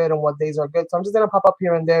time is good and what days are good. So I'm just gonna pop up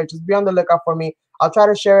here and there. Just be on the lookout for me. I'll try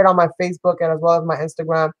to share it on my Facebook and as well as my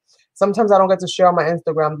Instagram. Sometimes I don't get to share on my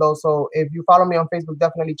Instagram though, so if you follow me on Facebook,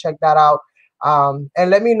 definitely check that out. And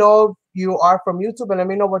let me know if you are from YouTube, and let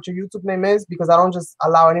me know what your YouTube name is, because I don't just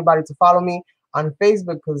allow anybody to follow me on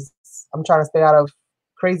Facebook because I'm trying to stay out of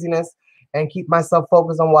craziness and keep myself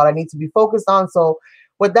focused on what I need to be focused on. So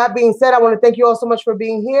with that being said, I want to thank you all so much for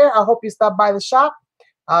being here. I hope you stop by the shop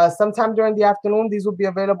sometime during the afternoon. These will be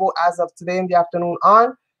available as of today in the afternoon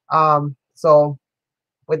on. So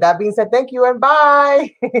with that being said, thank you and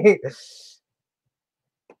bye.